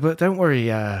 Yeah, but don't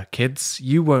worry, kids,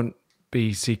 you won't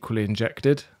be SQL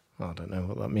injected. I don't know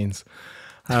what that means.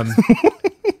 What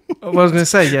I was going to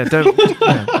say, don't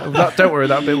worry,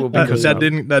 that bit will be good.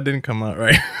 That didn't come out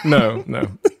right. No.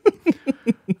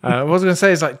 What I was going to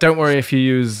say is, don't worry if you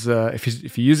use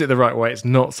if you use it the right way. It's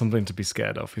not something to be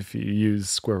scared of if you use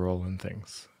Squirrel and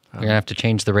things. You're going to have to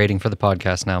change the rating for the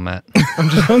podcast now, Matt. I'm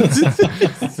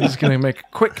just going to make a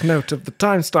quick note of the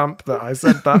timestamp that I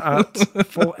said that at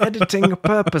for editing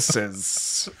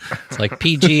purposes. It's like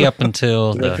PG up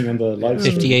until the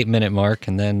 58-minute mark,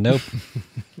 and then nope.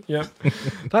 Yeah,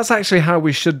 that's actually how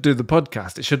we should do the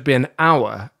podcast. It should be an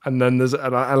hour, and then there's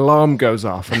an alarm goes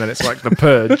off, and then it's like the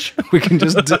purge. We can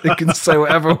can say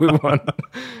whatever we want.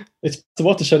 It's the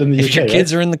watershed in the UK. If your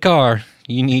kids are in the car,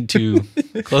 you need to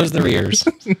close their ears.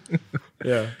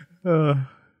 Yeah.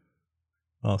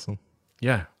 Awesome.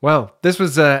 Yeah. Well, this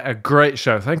was a great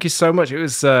show. Thank you so much. It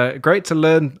was great to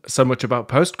learn so much about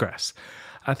Postgres.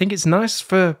 I think it's nice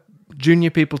for junior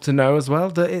people to know as well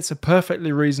that it's a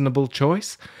perfectly reasonable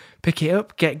choice. Pick it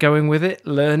up, get going with it,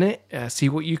 learn it, see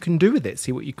what you can do with it,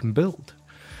 see what you can build.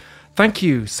 Thank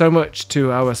you so much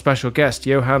to our special guest,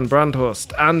 Johan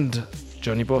Brandhorst, and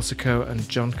Johnny Borsico and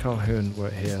John Calhoun were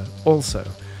here also.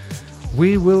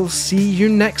 We will see you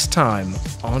next time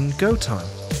on Go Time.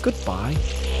 Goodbye.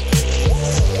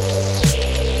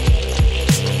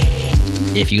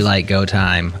 If you like Go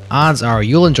Time, odds are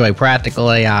you'll enjoy Practical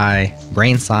AI,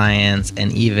 Brain Science,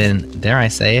 and even, dare I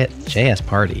say it, JS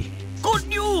Party. Good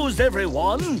news,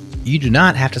 everyone! You do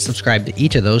not have to subscribe to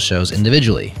each of those shows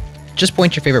individually. Just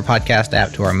point your favorite podcast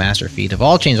app to our master feed of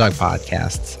all Changelog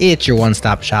podcasts. It's your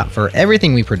one-stop shop for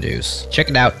everything we produce. Check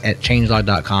it out at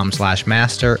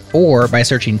changelog.com/master or by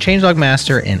searching Changelog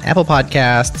Master in Apple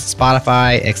Podcasts,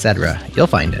 Spotify, etc. You'll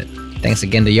find it. Thanks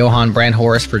again to Johan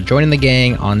Brandhorst for joining the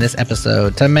gang on this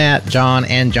episode, to Matt, John,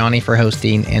 and Johnny for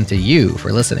hosting, and to you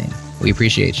for listening. We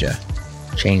appreciate you.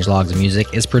 Changelog's music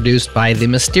is produced by the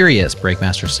mysterious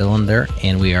Breakmaster Cylinder,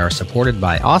 and we are supported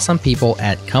by awesome people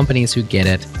at companies who get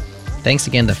it. Thanks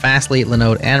again to Fastly,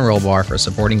 Linode, and Rollbar for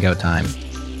supporting Go Time.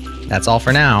 That's all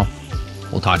for now.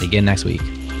 We'll talk to you again next week.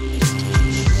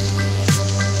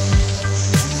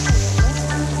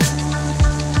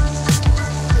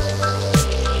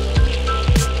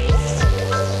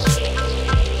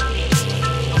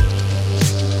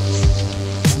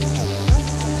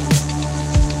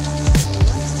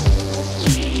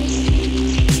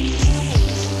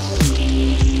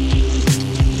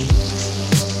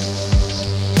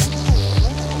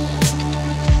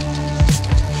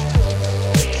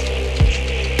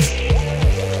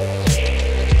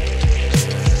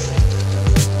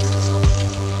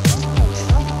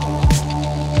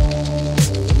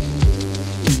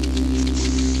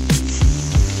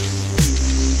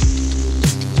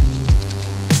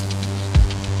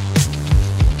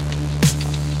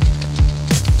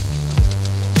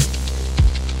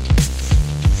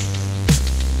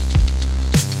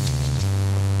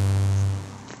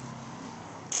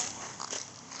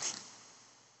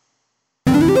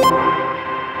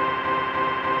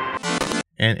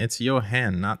 And it's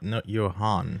Johan, not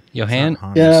Johan. Johan?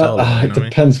 Han Yeah, Solo, you it know what I mean?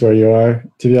 depends where you are.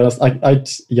 To be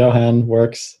honest, Johan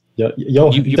works.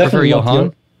 You prefer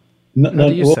Johan? No, How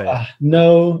do you say it?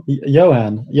 no,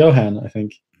 Johan. I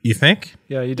think. You think?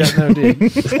 Yeah, you don't know, do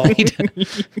you?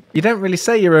 You don't really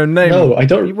say your own name. No, I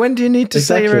don't. When do you need to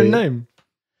say your own name?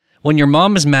 When your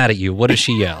mom is mad at you, what does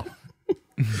she yell?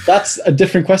 That's a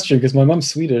different question because my mom's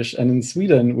Swedish, and in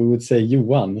Sweden we would say you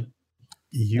won.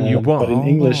 You won. But in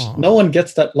English, no one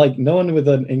gets that. Like no one with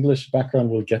an English background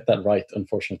will get that right,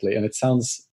 unfortunately, and it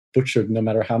sounds butchered no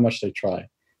matter how much they try.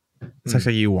 It's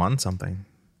actually you won something.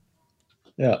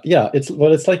 Yeah. It's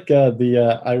like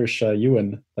the Irish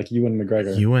Ewan, like Ewan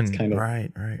McGregor. Ewan, It's kind of,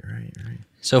 right.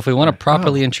 So if we want to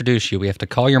properly introduce you, we have to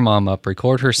call your mom up,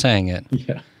 record her saying it.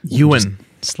 Yeah. Ewan.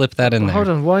 Slip that in there. Hold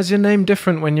on, why is your name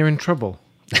different when you're in trouble?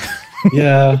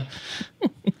 Yeah.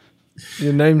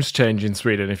 Your name's change in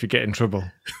Sweden if you get in trouble.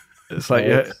 It's like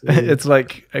it's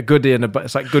like a goodie and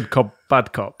it's like good cop,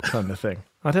 bad cop kind of thing.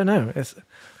 I don't know. I just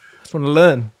want to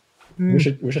learn. We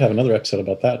should have another episode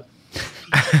about that.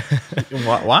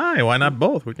 Why? Why not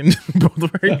both? We can do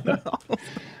both right now.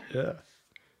 Yeah.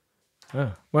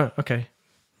 Oh, well, okay.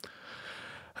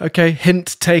 Okay,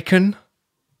 hint taken.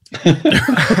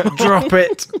 Drop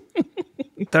it.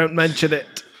 Don't mention it.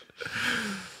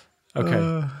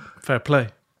 Okay, fair play.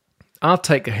 I'll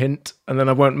take a hint and then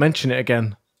I won't mention it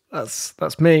again.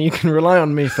 That's me. You can rely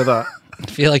on me for that. I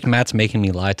feel like Matt's making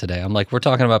me lie today. I'm like, we're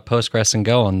talking about Postgres and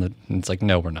Go, and it's like,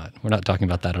 no, we're not. We're not talking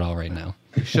about that at all right now.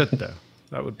 We should, though.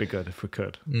 That would be good if we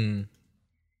could.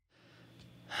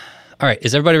 All right,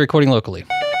 is everybody recording locally?